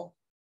evil.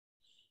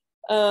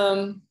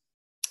 And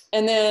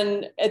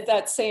then at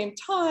that same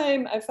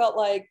time, I felt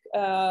like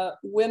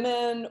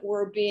women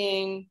were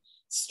being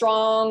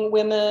strong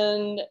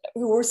women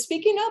who were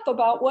speaking up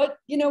about what,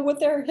 you know, what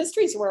their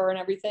histories were and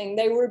everything.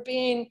 They were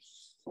being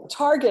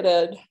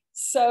targeted.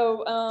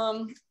 So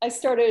I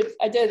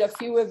did a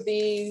few of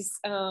these,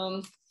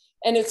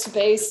 and it's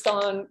based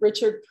on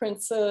Richard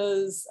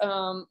Prince's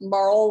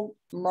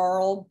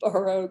Marlboro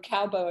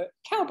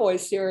Cowboy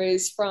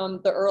series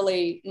from the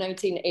early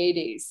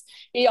 1980s.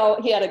 He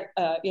had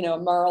a you know, a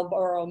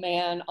Marlboro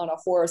man on a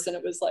horse, and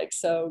it was like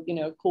so, you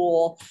know,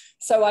 cool.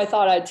 So I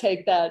thought I'd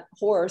take that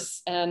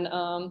horse and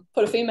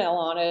put a female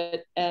on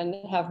it and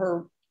have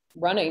her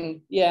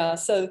running. Yeah.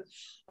 So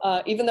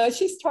even though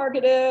she's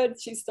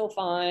targeted, she's still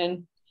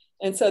fine.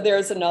 And so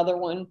there's another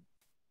one.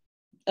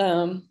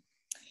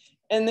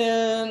 And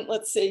then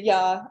let's see,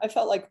 yeah, I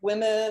felt like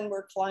women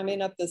were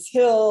climbing up this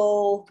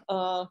hill.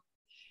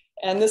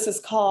 And this is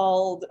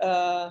called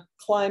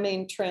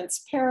Climbing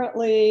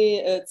Transparently.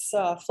 It's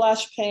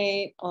flash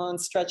paint on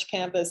stretch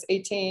canvas,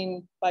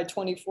 18 by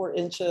 24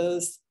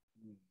 inches.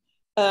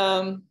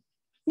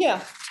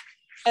 Yeah.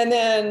 And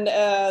then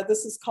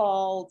this is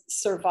called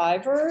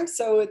Survivor.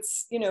 So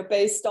it's, you know,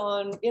 based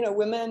on, you know,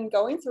 women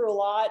going through a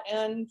lot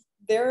and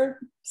they're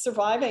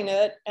surviving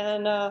it.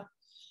 And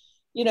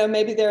you know,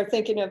 maybe they're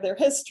thinking of their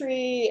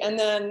history. And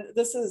then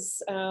this is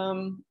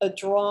a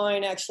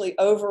drawing actually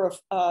over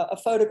a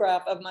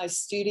photograph of my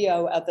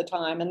studio at the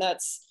time. And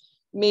that's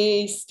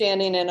me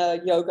standing in a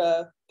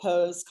yoga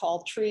pose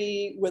called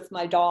Tree with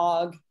my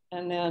dog.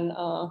 And then,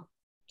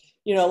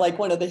 you know, like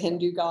one of the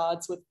Hindu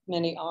gods with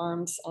many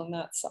arms on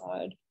that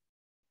side.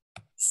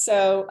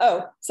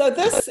 So, so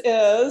this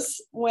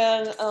is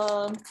when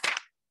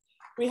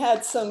we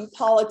had some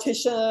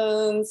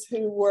politicians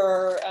who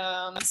were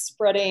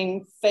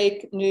spreading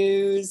fake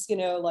news, you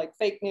know, like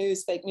fake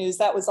news.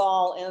 That was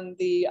all in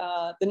the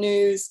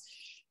news.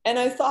 And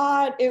I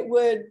thought it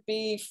would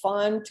be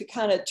fun to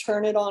kind of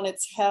turn it on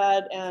its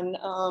head and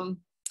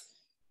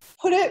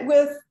put it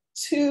with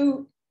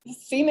two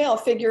female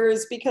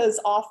figures, because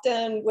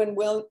often when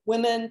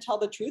women tell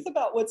the truth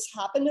about what's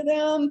happened to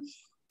them,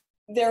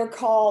 they're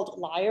called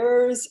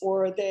liars,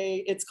 or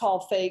it's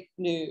called fake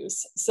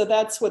news. So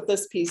that's what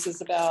this piece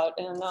is about.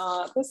 And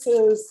this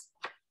is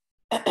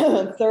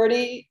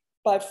 30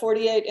 by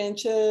 48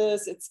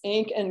 inches. It's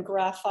ink and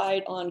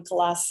graphite on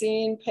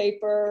glassine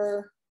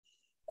paper.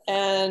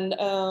 And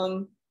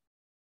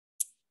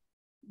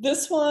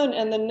this one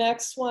and the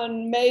next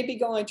one may be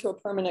going to a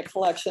permanent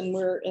collection.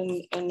 We're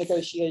in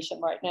negotiation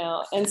right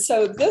now. And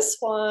so this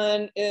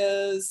one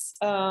is,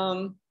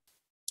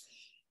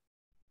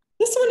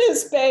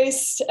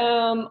 based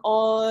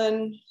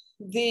on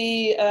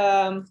the,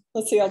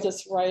 let's see, I'll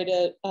just write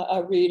it,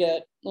 I'll read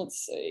it.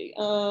 Let's see.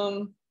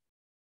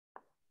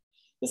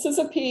 This is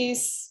a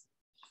piece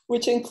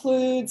which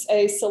includes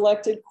a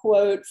selected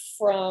quote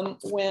from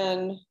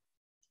when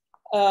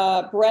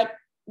Dr.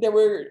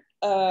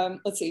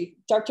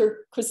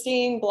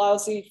 Christine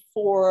Blasey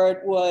Ford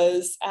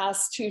was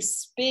asked to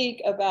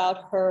speak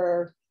about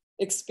her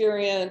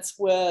experience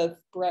with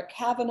Brett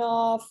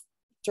Kavanaugh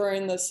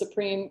during the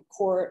Supreme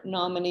Court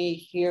nominee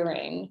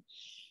hearing.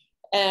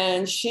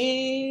 And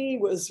she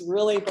was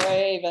really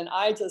brave, and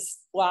I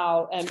just,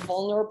 wow, and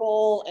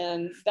vulnerable.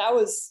 And that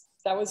was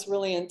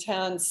really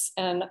intense.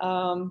 And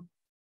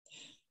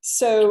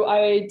so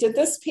I did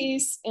this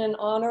piece in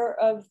honor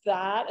of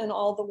that and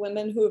all the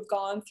women who have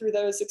gone through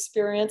those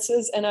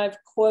experiences. And I've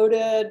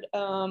quoted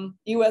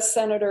US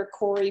Senator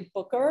Cory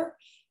Booker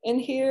in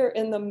here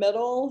in the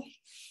middle.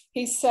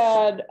 He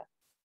said,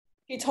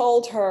 he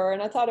told her,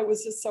 and I thought it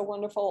was just so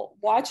wonderful,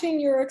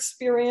 watching your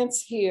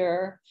experience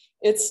here,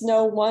 it's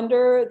no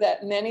wonder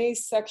that many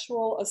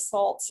sexual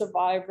assault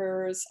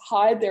survivors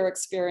hide their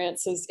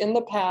experiences in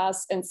the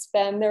past and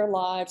spend their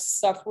lives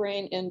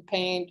suffering in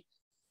pained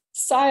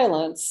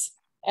silence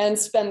and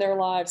spend their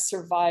lives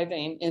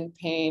surviving in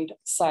pained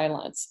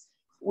silence.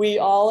 We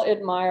all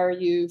admire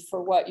you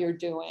for what you're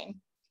doing.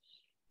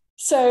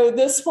 So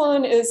this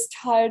one is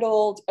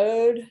titled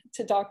Ode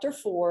to Dr.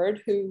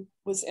 Ford, who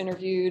was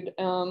interviewed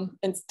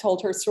and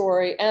told her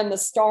story, and the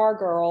Star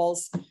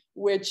Girls,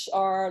 which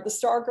are the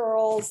Star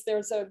Girls.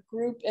 There's a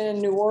group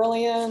in New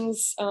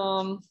Orleans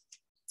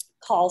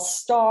called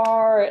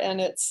Star,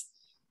 and it's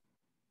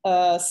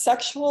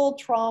sexual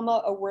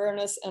trauma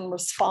awareness and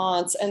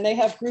response. And they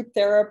have group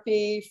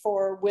therapy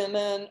for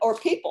women or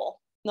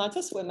people, not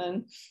just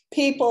women,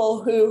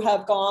 people who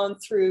have gone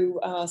through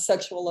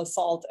sexual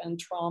assault and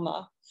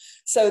trauma.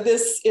 So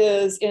this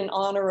is in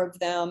honor of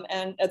them.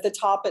 And at the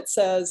top it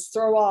says,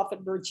 throw off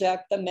and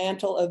reject the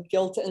mantle of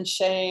guilt and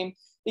shame,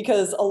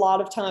 because a lot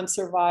of times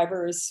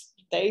survivors,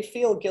 they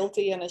feel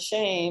guilty and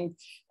ashamed.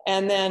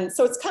 And then,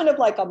 so it's kind of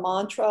like a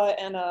mantra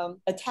and a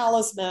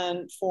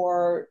talisman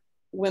for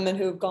women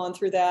who've gone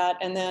through that.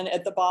 And then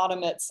at the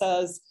bottom it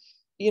says,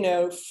 you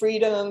know,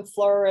 freedom,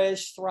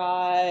 flourish,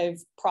 thrive,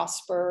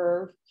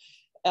 prosper.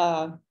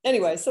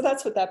 Anyway, so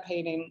that's what that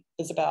painting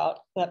is about,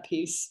 that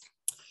piece.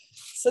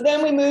 So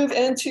then we move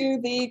into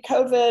the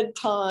COVID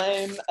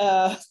time,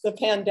 the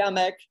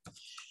pandemic.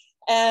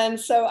 And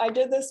so I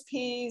did this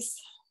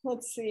piece,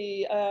 let's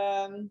see,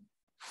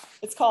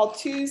 it's called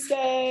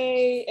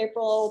Tuesday,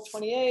 April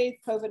 28th,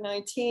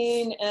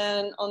 COVID-19.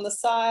 And on the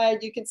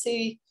side, you can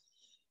see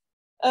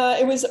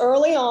it was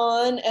early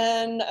on,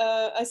 and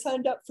I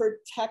signed up for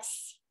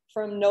texts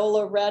from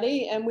Nola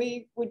Reddy, and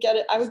I would get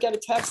a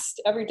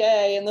text every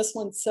day. And this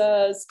one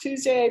says,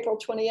 Tuesday, April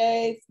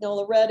 28th,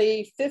 Nola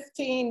Reddy,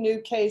 15 new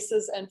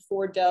cases and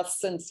 4 deaths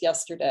since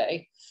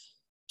yesterday,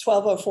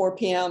 12:04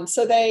 p.m.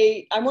 So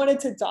I wanted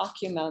to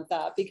document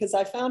that because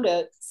I found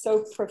it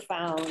so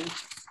profound.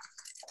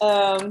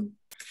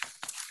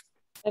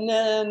 And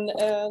then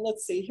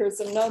let's see, here's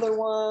another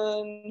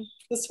one.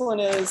 This one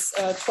is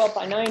 12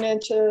 by 9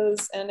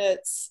 inches, and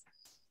it's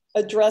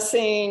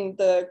addressing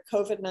the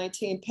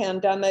COVID-19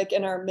 pandemic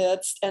in our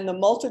midst and the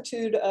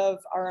multitude of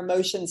our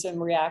emotions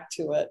and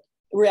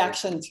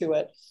reaction to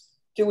it.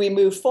 Do we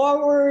move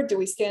forward? Do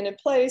we stand in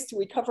place? Do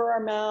we cover our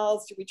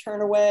mouths? Do we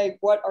turn away?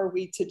 What are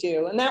we to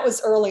do? And that was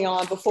early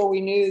on before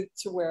we knew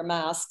to wear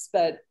masks,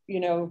 but you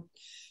know,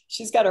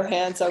 she's got her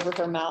hands over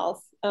her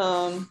mouth.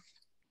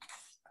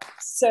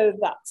 So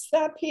that's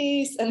that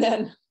piece. And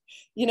then,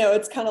 you know,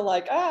 it's kind of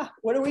like,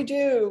 what do we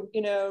do?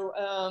 You know,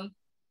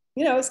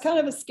 it's kind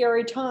of a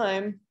scary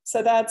time.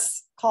 So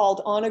that's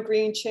called On a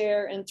Green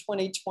Chair in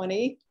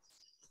 2020.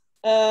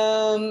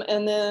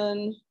 And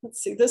then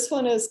let's see, this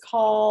one is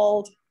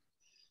called,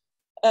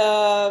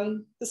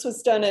 this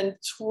was done in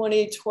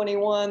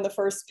 2021, the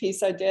first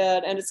piece I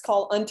did, and it's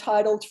called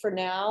Untitled for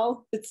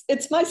Now.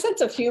 It's my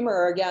sense of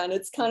humor again.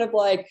 It's kind of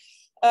like,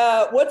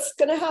 what's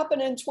going to happen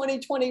in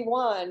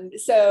 2021?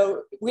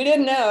 So we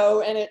didn't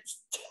know, and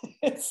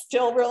it's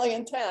still really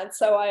intense.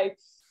 So I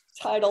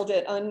titled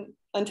it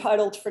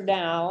Untitled for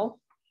Now.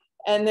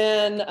 And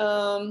then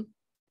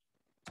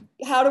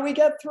how do we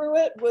get through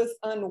it? With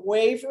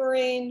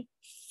unwavering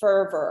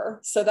fervor.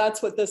 So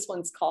that's what this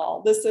one's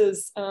called. This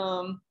is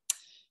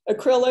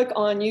acrylic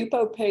on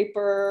Yupo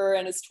paper,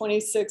 and it's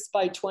 26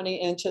 by 20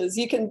 inches.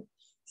 You can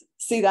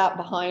see that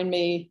behind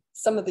me.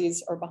 Some of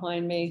these are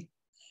behind me.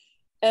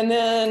 And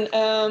then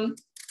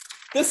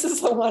this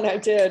is the one I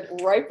did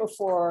right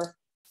before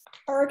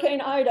Hurricane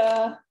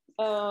Ida.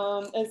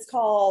 It's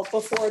called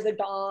Before the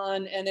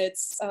Dawn, and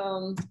it's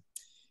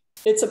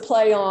a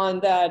play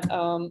on that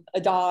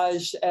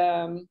adage,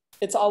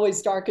 it's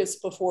always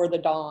darkest before the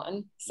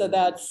dawn. So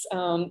that's,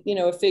 you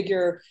know, a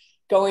figure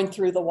going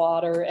through the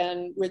water,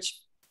 and which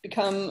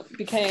became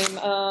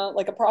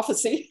like a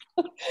prophecy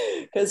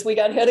because we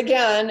got hit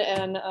again,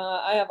 and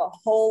I have a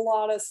whole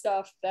lot of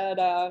stuff that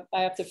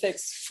I have to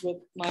fix with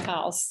my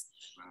house.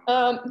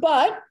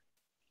 But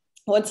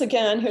once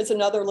again, here's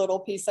another little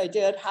piece I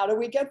did. How do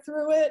we get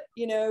through it?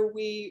 You know,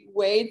 we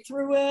wade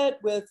through it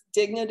with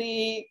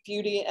dignity,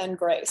 beauty, and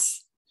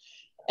grace.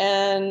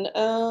 And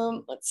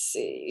let's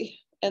see,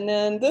 And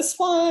then this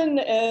one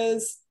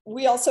is,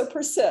 we also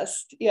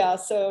persist. Yeah,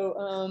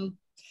 so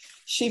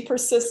she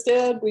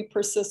persisted, we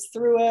persist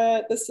through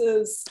it. This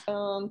is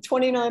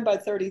 29 by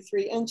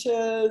 33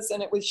 inches,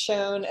 and it was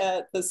shown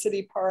at the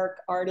City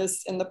Park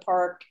Artists in the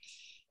Park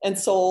and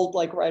sold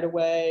like right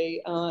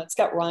away. It's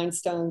got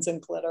rhinestones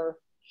and glitter.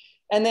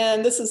 And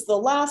then this is the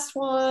last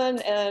one.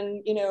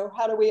 And, you know,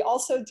 how do we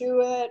also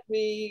do it?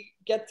 We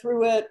get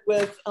through it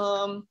with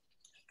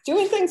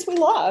doing things we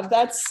love.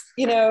 That's,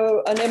 you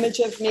know, an image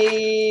of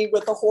me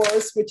with a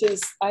horse, which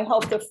is, I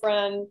helped a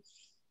friend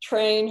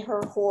train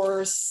her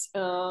horse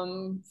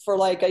for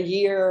like a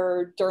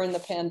year during the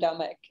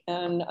pandemic.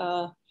 And,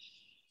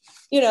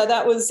 you know,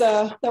 that was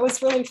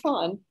really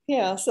fun.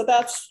 Yeah, so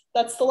that's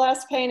the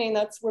last painting.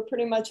 We're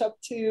pretty much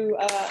up to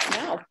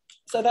now.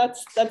 So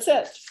that's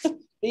it,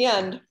 the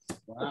end.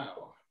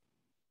 Wow,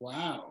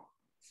 wow.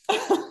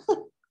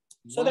 So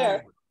wow.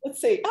 There,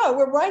 let's see. Oh,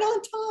 we're right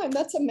on time.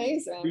 That's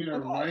amazing. We are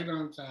right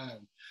on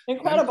time.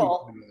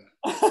 Incredible.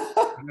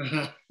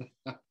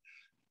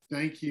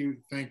 Thank you,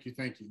 thank you,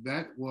 thank you.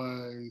 That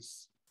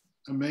was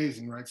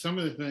amazing, right? Some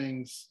of the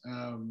things,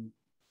 you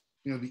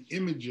know, the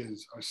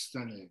images are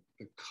stunning.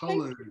 The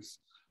colors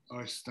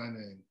are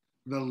stunning.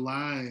 The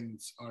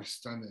lines are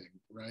stunning,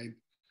 right?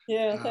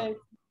 Yeah, thanks.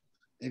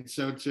 And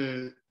so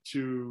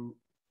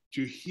to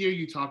hear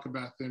you talk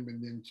about them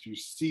and then to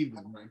see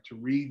them, right? To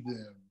read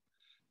them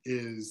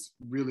is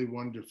really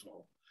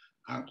wonderful.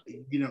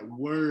 You know,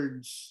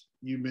 words,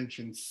 you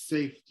mentioned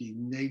safety,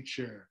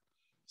 nature,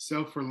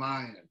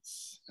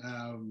 self-reliance,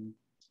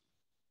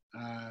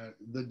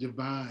 the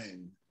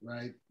divine,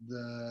 right?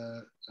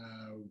 The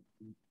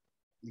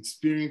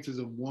experience as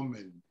a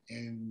woman,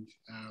 and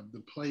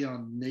the play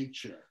on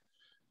nature,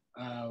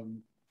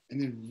 and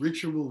then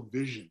ritual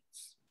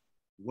visions.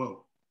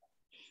 Whoa.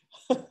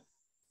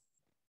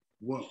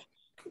 Whoa.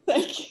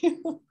 Thank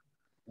you.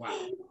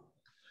 Wow.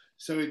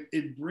 So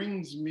it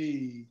brings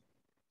me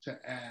to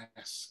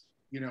ask,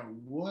 you know,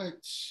 what,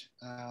 let's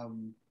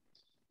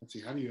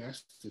see, how do you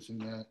ask this in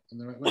the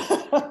right way?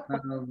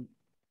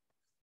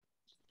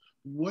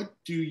 What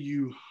do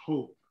you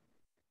hope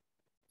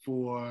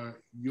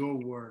for your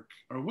work,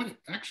 or what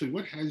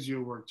has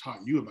your work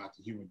taught you about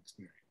the human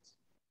experience?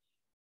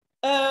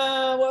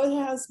 What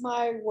has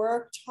my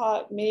work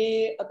taught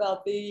me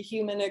about the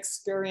human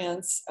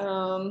experience?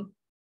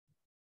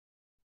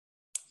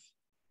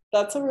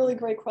 That's a really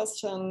great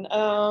question.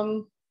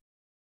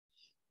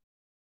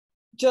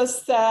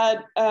 Just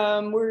that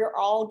we're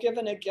all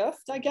given a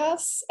gift, I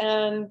guess,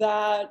 and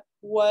that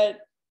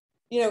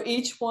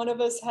each one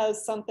of us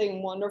has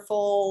something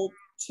wonderful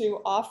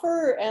to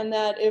offer, and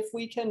that if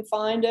we can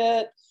find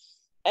it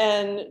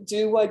and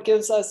do what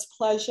gives us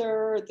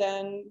pleasure,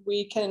 then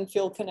we can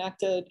feel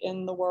connected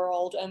in the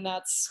world. And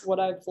that's what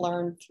I've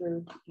learned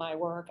through my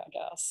work, I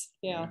guess.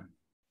 Yeah.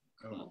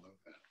 Oh, I love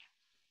that.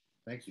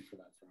 Thank you for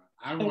that, Frahn.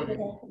 I want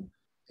to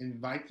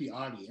invite the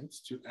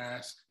audience to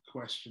ask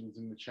questions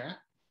in the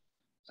chat.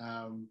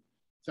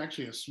 It's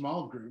actually a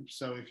small group,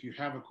 so if you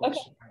have a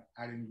question,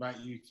 I'd invite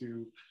you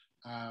to,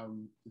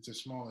 it's a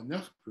small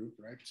enough group,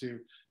 right,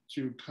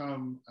 to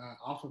come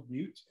off of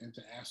mute and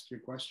to ask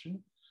your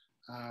question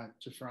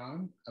to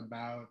Frahn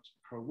about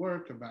her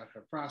work, about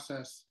her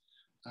process,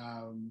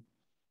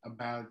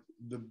 about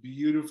the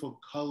beautiful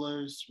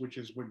colors, which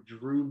is what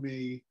drew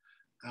me.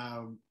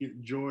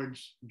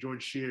 George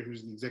Shear,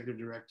 who's the executive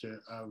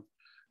director of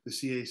the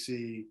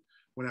CAC,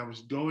 when I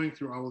was going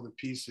through all of the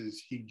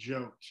pieces, he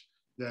joked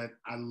that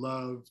I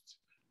loved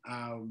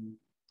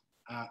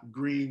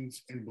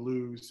greens and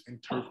blues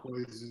and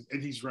turquoises,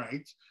 and he's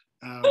right.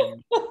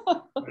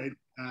 Right?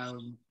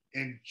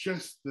 And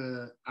just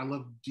I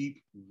love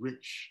deep,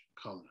 rich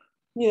color.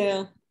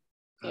 Yeah.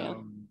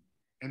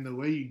 And the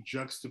way you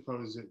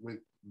juxtapose it with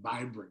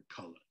vibrant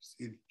colors,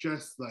 it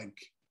just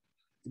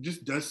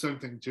does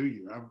something to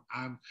you.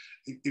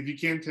 If you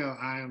can't tell,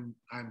 I'm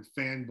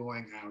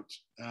fanboying out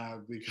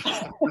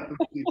because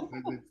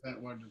it's that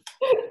wonderful.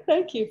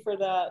 Thank you for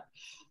that.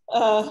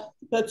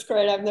 That's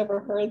great. I've never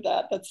heard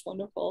that. That's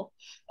wonderful.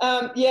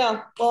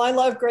 Yeah, well, I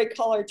love great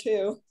color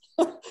too.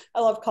 I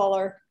love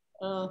color.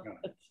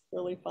 It's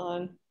really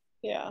fun.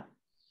 Yeah.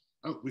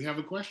 Oh, we have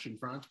a question,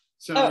 Frahn.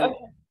 So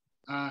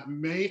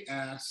May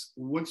asks,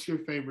 what's your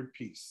favorite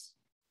piece?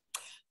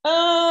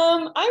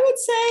 I would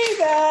say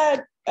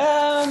that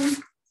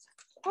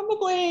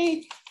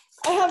probably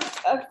I have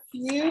a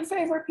few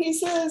favorite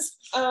pieces.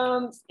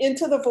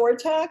 Into the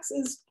Vortex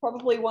is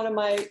probably one of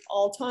my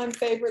all-time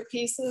favorite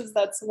pieces.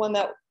 That's the one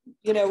that,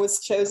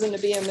 was chosen to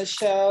be in the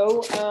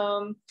show.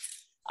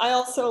 I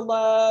also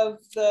love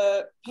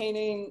the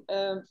painting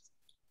of,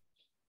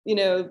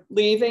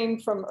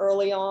 leaving from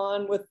early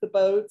on with the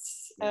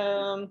boats.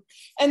 And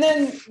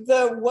then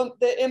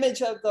the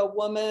image of the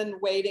woman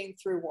wading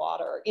through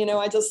water.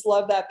 I just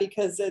love that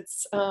because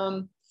it's,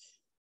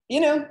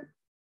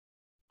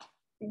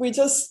 we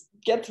just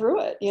get through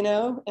it,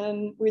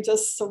 and we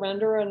just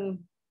surrender and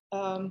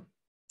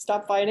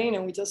stop fighting,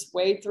 and we just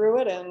wade through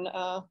it, and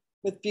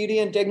with beauty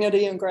and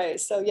dignity and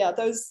grace. So yeah,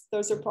 those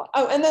are,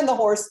 and then the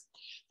horse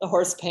the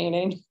horse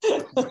painting,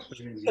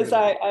 because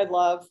I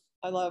love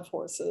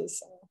horses.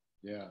 So.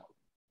 Yeah.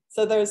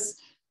 So there's,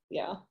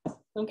 yeah.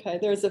 Okay,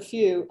 there's a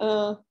few.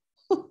 There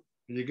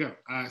you go.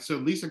 So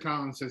Lisa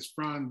Collins says,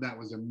 Frahn, that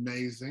was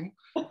amazing.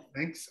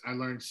 Thanks. I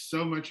learned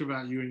so much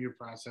about you and your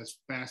process.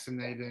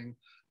 Fascinating.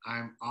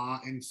 I'm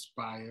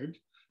awe-inspired.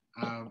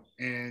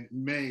 And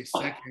May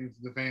seconds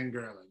the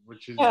fangirling,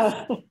 which is...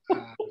 well,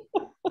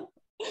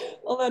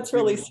 that's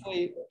really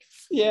sweet.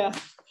 Yeah,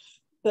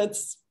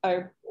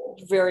 I'm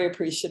very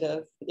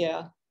appreciative.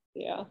 Yeah,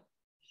 yeah.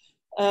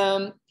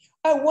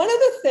 One of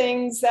the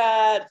things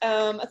that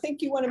I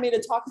think you wanted me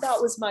to talk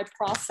about was my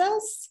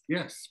process.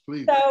 Yes,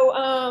 please. So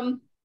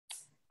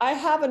I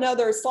have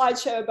another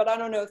slideshow, but I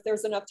don't know if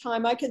there's enough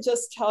time. I could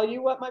just tell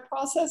you what my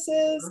process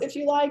is, if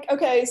you like.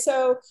 Okay,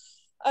 so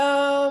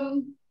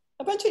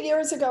a bunch of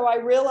years ago, I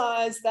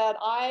realized that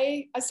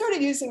I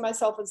started using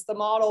myself as the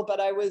model, but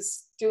I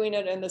was doing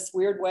it in this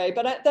weird way.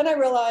 But then I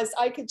realized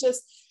I could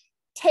just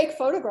take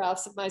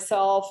photographs of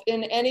myself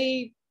in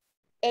any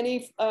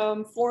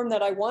form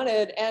that I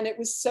wanted. And it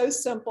was so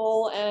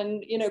simple.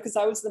 And, you know, because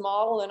I was the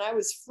model and I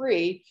was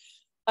free.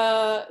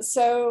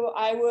 So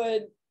I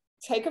would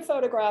take a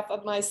photograph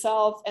of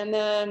myself, and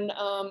then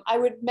I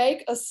would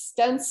make a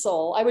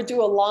stencil. I would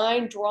do a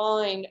line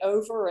drawing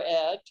over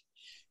it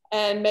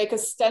and make a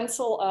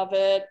stencil of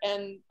it.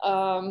 And,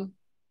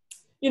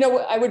 you know,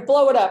 I would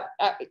blow it up.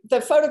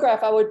 The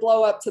photograph I would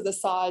blow up to the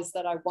size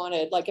that I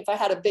wanted. Like if I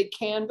had a big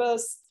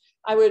canvas,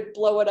 I would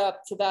blow it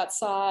up to that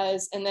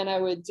size, and then I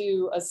would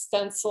do a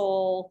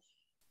stencil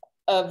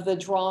of the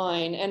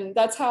drawing. And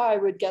that's how I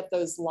would get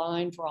those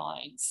line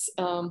drawings.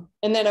 And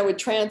then I would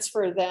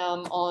transfer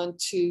them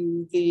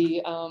onto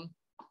the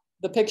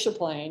picture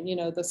plane, you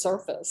know, the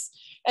surface.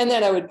 And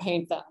then I would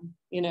paint them,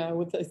 you know,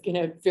 with a, you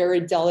know, very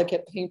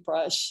delicate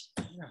paintbrush.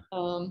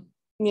 Yeah.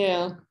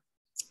 Yeah.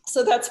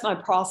 So that's my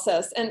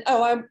process. And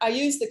I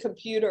use the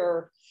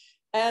computer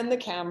and the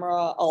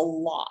camera a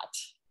lot.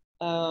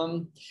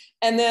 And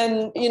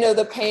then, you know,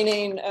 the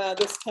painting,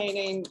 this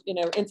painting, you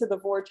know, Into the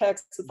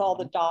Vortex with all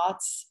the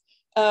dots.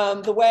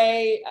 The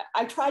way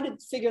I tried to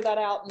figure that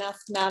out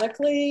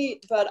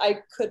mathematically, but I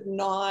could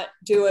not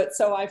do it.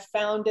 So I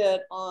found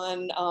it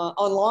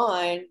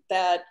online,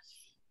 that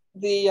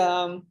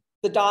the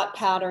dot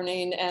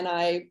patterning, and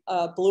I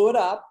blew it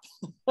up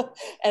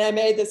and I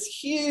made this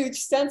huge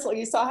stencil.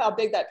 You saw how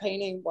big that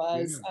painting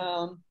was.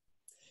 Yeah.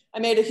 I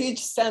made a huge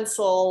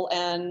stencil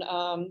and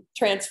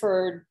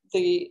transferred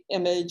the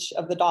image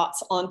of the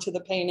dots onto the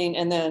painting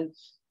and then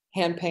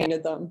hand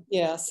painted them.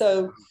 Yeah,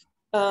 so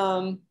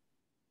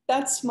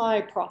that's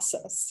my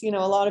process. You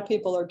know, a lot of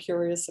people are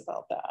curious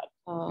about that.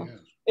 Yeah.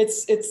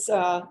 It's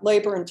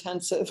labor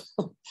intensive,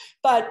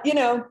 but you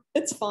know,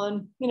 it's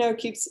fun. You know,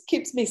 keeps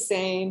me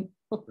sane,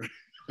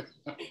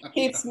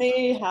 keeps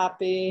me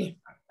happy.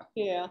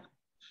 Yeah,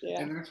 yeah.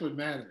 And that's what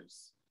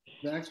matters.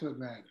 That's what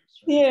matters.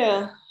 Right?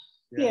 Yeah,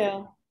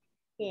 yeah,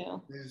 yeah.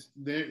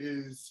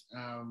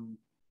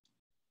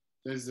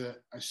 There's a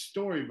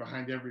story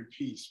behind every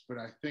piece, but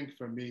I think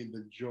for me,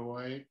 the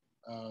joy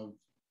of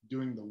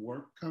doing the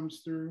work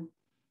comes through.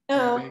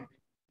 And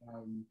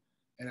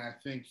I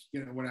think,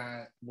 you know,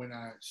 when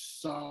I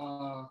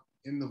saw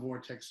In the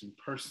Vortex in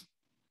person,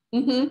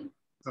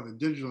 saw the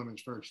digital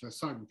image first, and I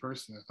saw it in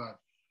person, I thought,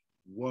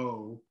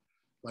 whoa,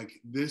 like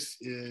this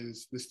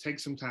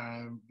takes some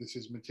time, this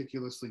is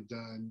meticulously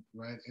done,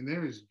 right? And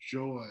there is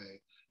joy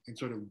in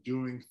sort of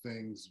doing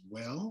things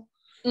well,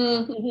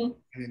 and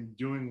in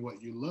doing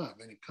what you love,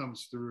 and it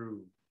comes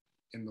through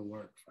in the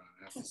work.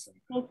 I have to say.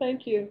 Well,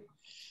 thank you.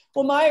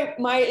 Well,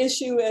 my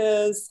issue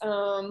is,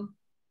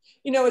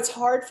 you know, it's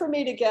hard for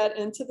me to get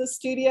into the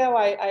studio.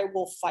 I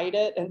will fight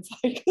it and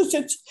fight, because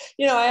it's,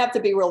 you know, I have to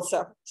be real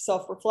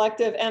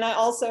self-reflective. And I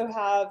also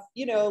have,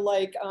 you know,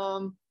 like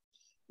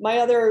my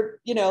other,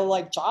 you know,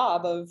 like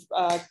job of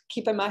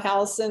keeping my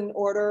house in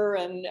order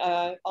and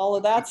all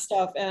of that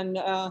stuff. And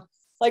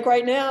like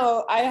right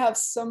now, I have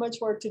so much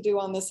work to do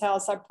on this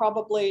house.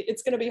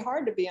 It's going to be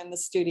hard to be in the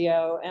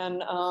studio.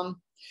 And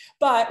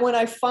but when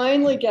I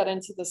finally get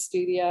into the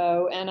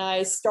studio and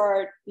I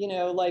start, you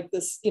know, like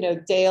this, you know,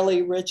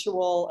 daily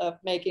ritual of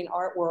making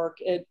artwork,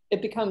 it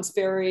becomes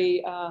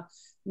very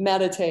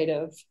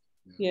meditative.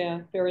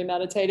 Yeah, very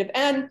meditative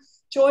and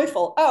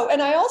joyful. Oh,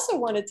 and I also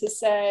wanted to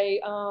say,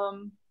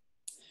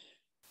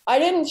 I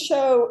didn't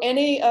show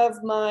any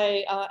of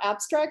my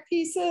abstract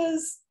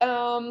pieces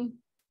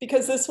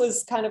because this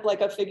was kind of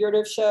like a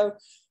figurative show.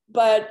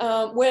 But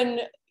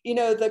when, you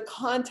know, the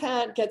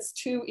content gets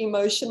too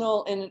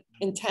emotional and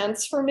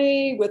intense for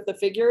me with the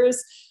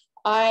figures,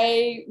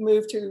 I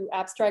move to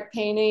abstract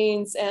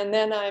paintings, and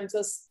then I'm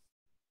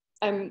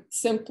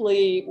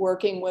simply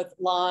working with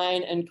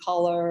line and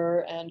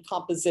color and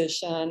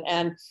composition,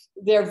 and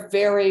they're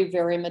very,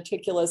 very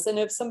meticulous. And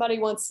if somebody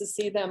wants to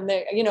see them,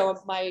 they, you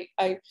know, I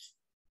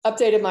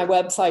updated my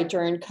website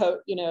during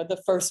you know,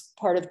 the first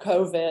part of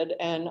COVID,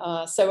 and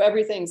so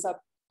everything's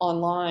up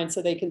online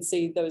so they can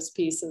see those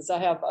pieces. I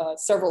have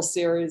several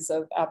series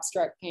of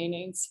abstract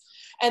paintings,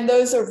 and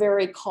those are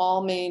very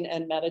calming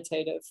and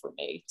meditative for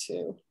me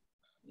too.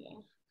 Yeah.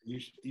 you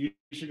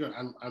should go.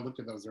 I looked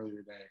at those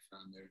earlier today. I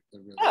found they're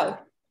really Oh,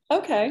 good.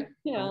 okay.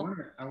 Yeah.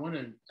 I want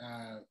to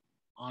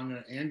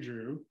honor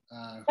Andrew.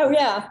 Oh,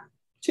 yeah.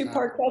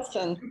 Two-part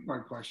question.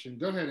 Two-part question.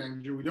 Go ahead,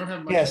 Andrew. We don't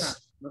have much Yes. time.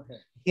 Go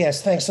ahead.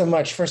 Yes, thanks so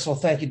much. First of all,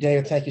 thank you,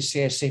 David. Thank you,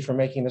 CIC, for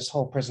making this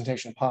whole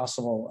presentation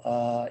possible.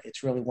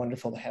 It's really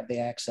wonderful to have the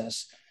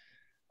access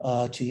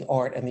to the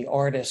art and the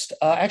artist.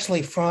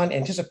 Actually, Frahn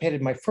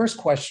anticipated my first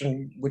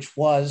question, which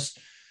was,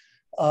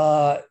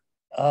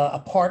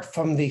 apart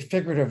from the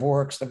figurative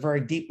works, the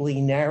very deeply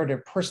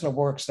narrative personal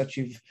works that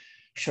you've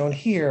shown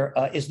here,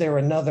 is there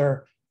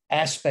another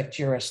aspect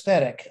to your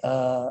aesthetic?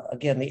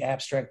 Again, the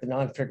abstract, the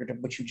non-figurative,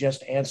 which you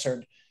just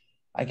answered,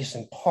 I guess,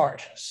 in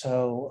part.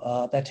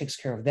 So that takes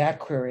care of that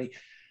query.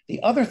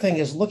 The other thing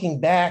is, looking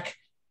back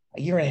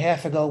a year and a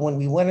half ago when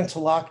we went into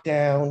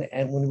lockdown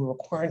and when we were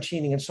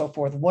quarantining and so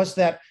forth, was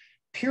that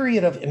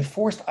period of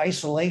enforced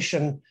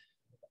isolation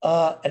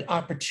an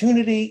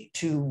opportunity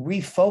to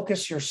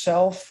refocus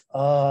yourself,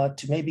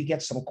 to maybe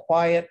get some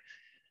quiet,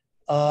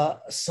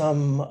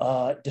 some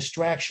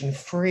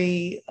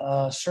distraction-free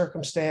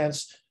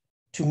circumstance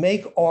to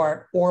make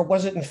art? Or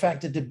was it in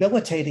fact a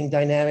debilitating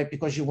dynamic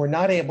because you were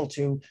not able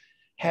to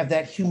have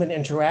that human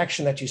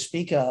interaction that you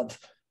speak of,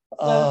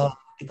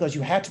 because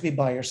you had to be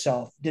by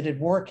yourself? Did it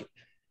work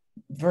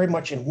very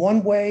much in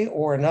one way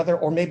or another,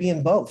 or maybe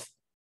in both?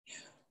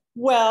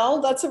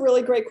 Well, that's a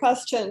really great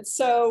question.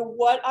 So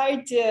what I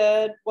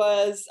did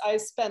was I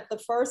spent the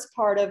first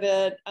part of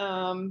it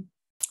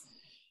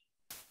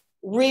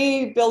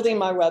rebuilding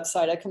my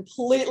website. I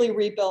completely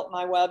rebuilt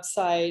my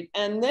website.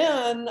 And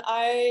then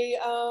I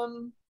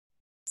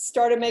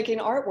started making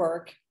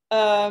artwork.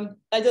 I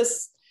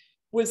just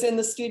was in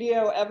the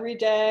studio every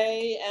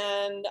day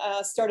and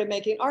started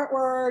making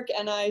artwork,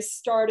 and I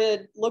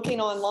started looking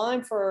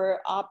online for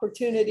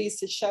opportunities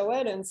to show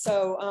it. And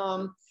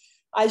so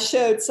I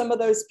showed some of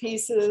those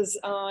pieces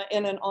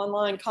in an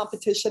online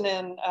competition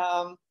in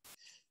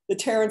the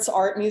Terrence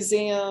Art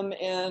Museum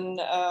in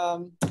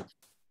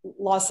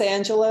Los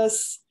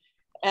Angeles.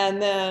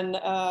 And then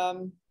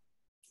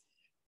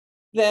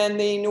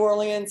the New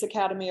Orleans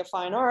Academy of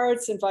Fine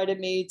Arts invited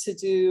me to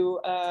do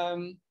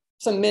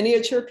some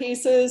miniature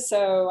pieces.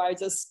 So I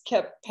just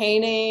kept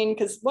painting,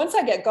 because once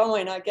I get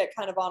going, I get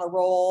kind of on a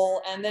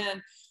roll. And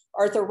then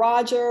Arthur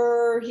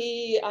Roger,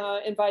 he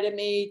invited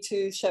me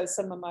to show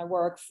some of my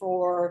work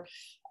for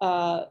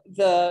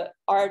the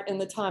Art in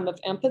the Time of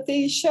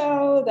Empathy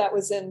show. That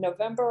was in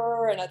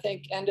November, and I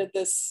think ended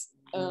this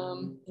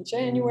in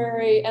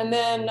January. And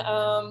then,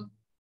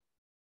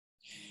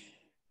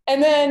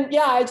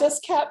 yeah, I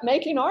just kept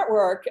making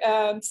artwork.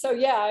 So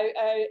yeah,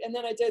 and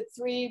then I did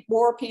 3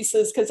 more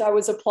pieces because I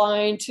was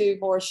applying to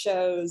more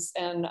shows,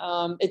 and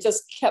it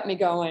just kept me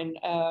going.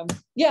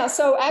 Yeah,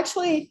 so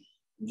actually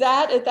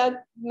that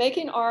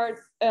making art,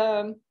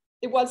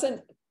 it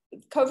wasn't,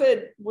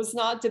 COVID was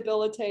not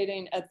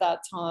debilitating at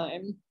that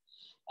time.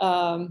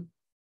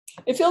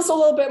 It feels a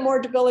little bit more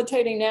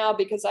debilitating now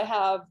because I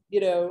have,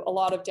 a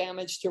lot of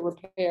damage to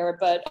repair.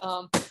 But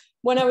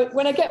when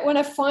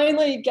I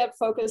finally get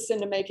focused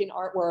into making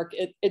artwork,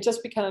 it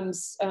just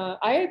becomes,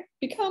 I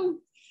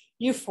become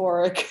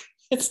euphoric.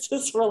 It's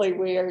just really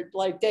weird.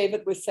 Like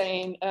David was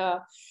saying,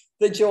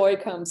 the joy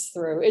comes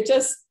through. It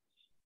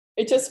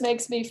just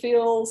makes me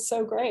feel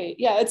so great.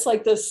 Yeah, it's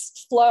like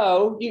this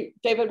flow.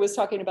 David was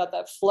talking about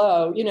that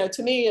flow.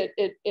 To me,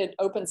 it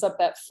opens up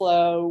that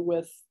flow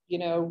with,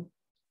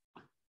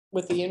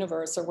 with the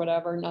universe or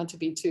whatever, not to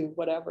be too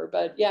whatever,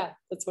 but yeah,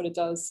 that's what it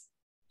does.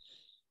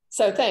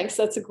 So thanks,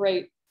 that's a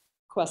great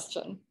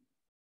question.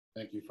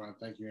 Thank you, Frahn.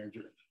 Thank you,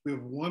 Andrew. We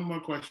have one more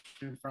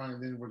question, Frahn,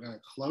 and then we're going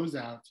to close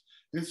out.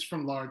 This is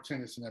from Laura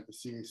Tennyson at the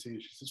CAC.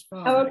 She says,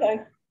 Frahn, okay.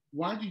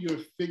 Why do your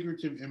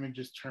figurative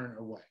images turn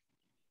away?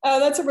 Oh,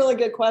 that's a really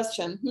good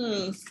question.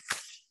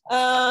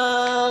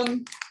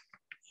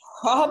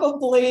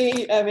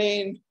 Probably,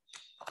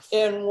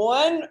 in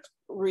one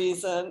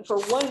reason,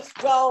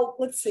 well,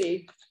 let's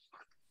see.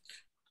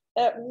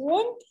 At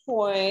one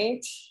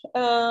point,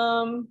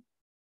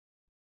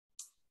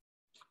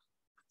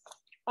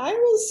 I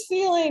was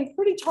feeling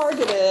pretty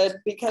targeted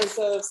because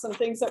of some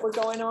things that were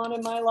going on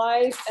in my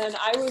life. And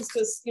I was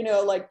just,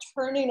 like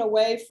turning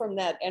away from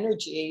that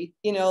energy,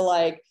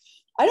 like,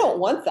 I don't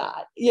want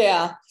that.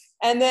 Yeah.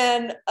 And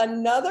then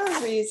another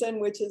reason,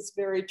 which is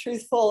very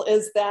truthful,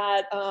 is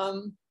that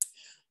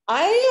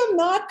I am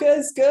not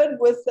as good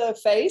with the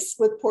face,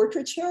 with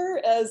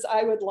portraiture, as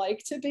I would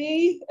like to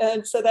be.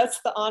 And so that's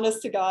the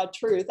honest to God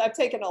truth. I've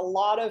taken a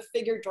lot of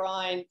figure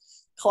drawing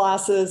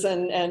classes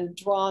and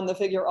drawn the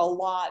figure a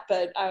lot,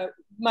 but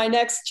my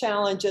next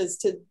challenge is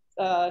to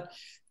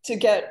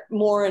get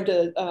more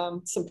into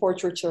some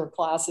portraiture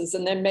classes.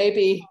 And then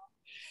maybe,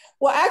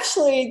 well,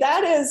 actually,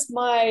 that is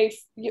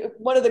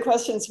one of the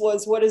questions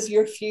was, what is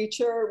your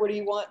future? What do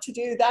you want to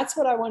do? That's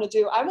what I want to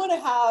do. I want to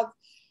have,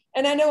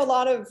 and I know a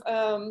lot of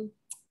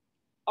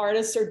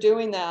artists are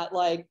doing that,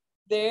 like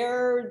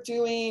they're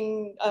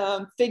doing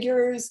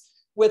figures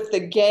with the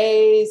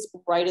gaze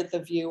right at the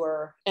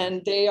viewer.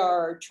 And they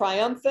are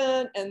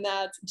triumphant, and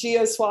that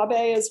Gio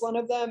Suave is one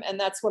of them. And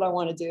that's what I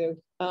want to do.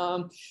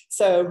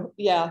 So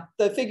yeah,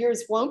 the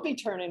figures won't be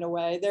turning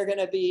away. They're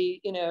going to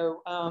be, you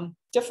know,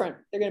 different.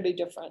 They're going to be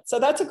different. So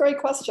that's a great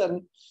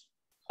question.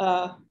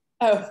 Oh,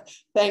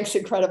 thanks.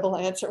 Incredible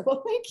answer.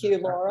 Well, thank you,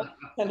 Laura.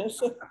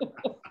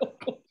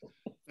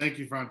 Thank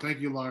you, Frahn. Thank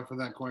you, Laura, for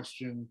that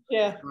question.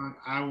 Yeah. Frahn,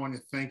 I want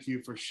to thank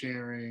you for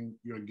sharing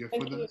your gift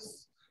with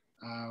us.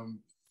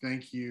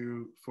 Thank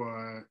you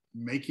for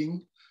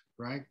making,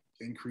 right,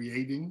 and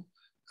creating,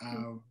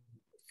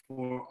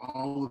 for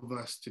all of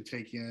us to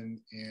take in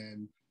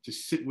and to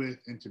sit with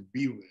and to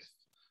be with,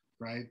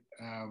 right,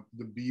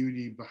 the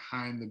beauty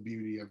behind the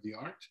beauty of the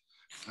art,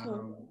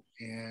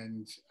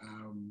 and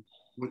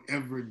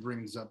whatever it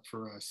brings up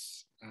for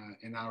us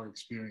in our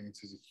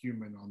experience as a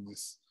human on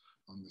this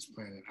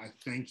planet. I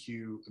thank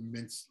you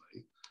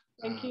immensely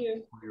thank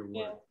you for your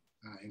work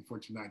and for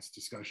tonight's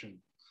discussion.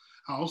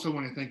 I also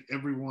want to thank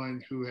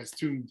everyone who has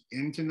tuned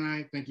in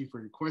tonight. Thank you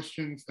for your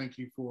questions. Thank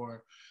you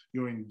for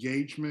your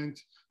engagement.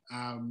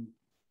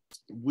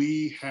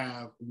 We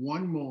have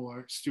one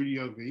more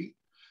Studio V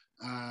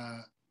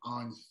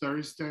on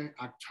Thursday,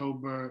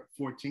 October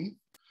 14th.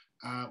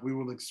 We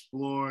will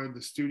explore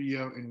the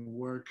studio and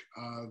work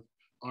of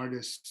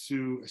artist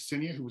Sue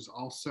Asinia, who was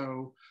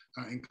also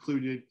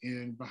included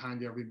in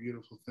Behind Every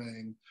Beautiful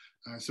Thing.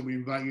 So we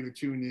invite you to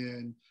tune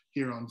in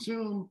here on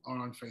Zoom or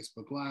on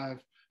Facebook Live,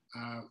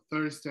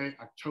 Thursday,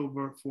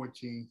 October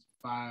 14th,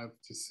 5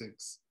 to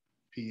 6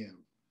 p.m.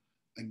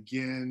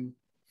 Again,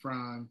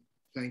 Frahn,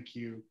 thank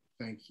you,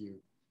 thank you,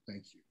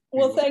 thank you.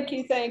 Well, thank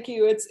you, thank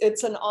you.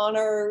 It's an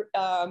honor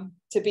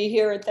to be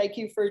here, and thank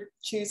you for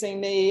choosing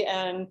me.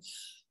 And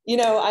you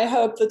know, I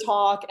hope the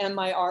talk and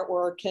my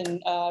artwork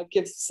can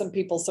give some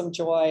people some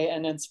joy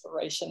and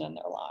inspiration in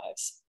their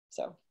lives.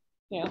 So,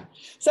 yeah.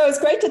 So it's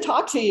great to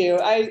talk to you.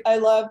 I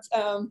loved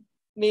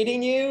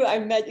meeting you. I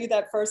met you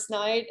that first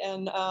night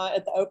and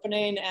at the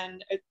opening,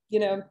 and it, you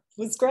know, it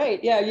was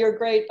great. Yeah, you're a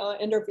great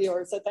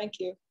interviewer. So thank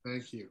you.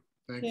 Thank you.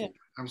 Thank you.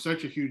 I'm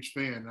such a huge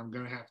fan. I'm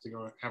going to have to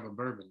go have a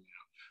bourbon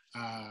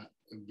now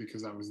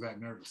because I was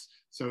that nervous.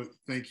 So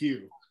thank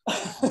you.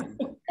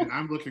 And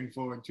I'm looking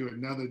forward to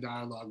another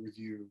dialogue with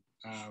you.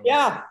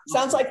 Yeah,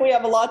 sounds like we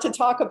have a lot to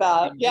talk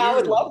about. Yeah, I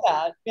would love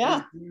that.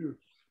 Yeah.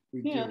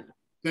 We do.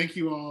 Thank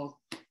you all.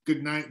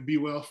 Good night. Be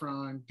well,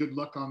 Frahn. Good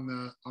luck on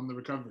the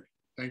recovery.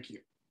 Thank you.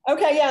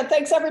 Okay, yeah.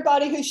 Thanks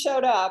everybody who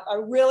showed up. I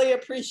really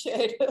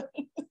appreciate it.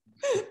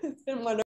 It's been wonderful.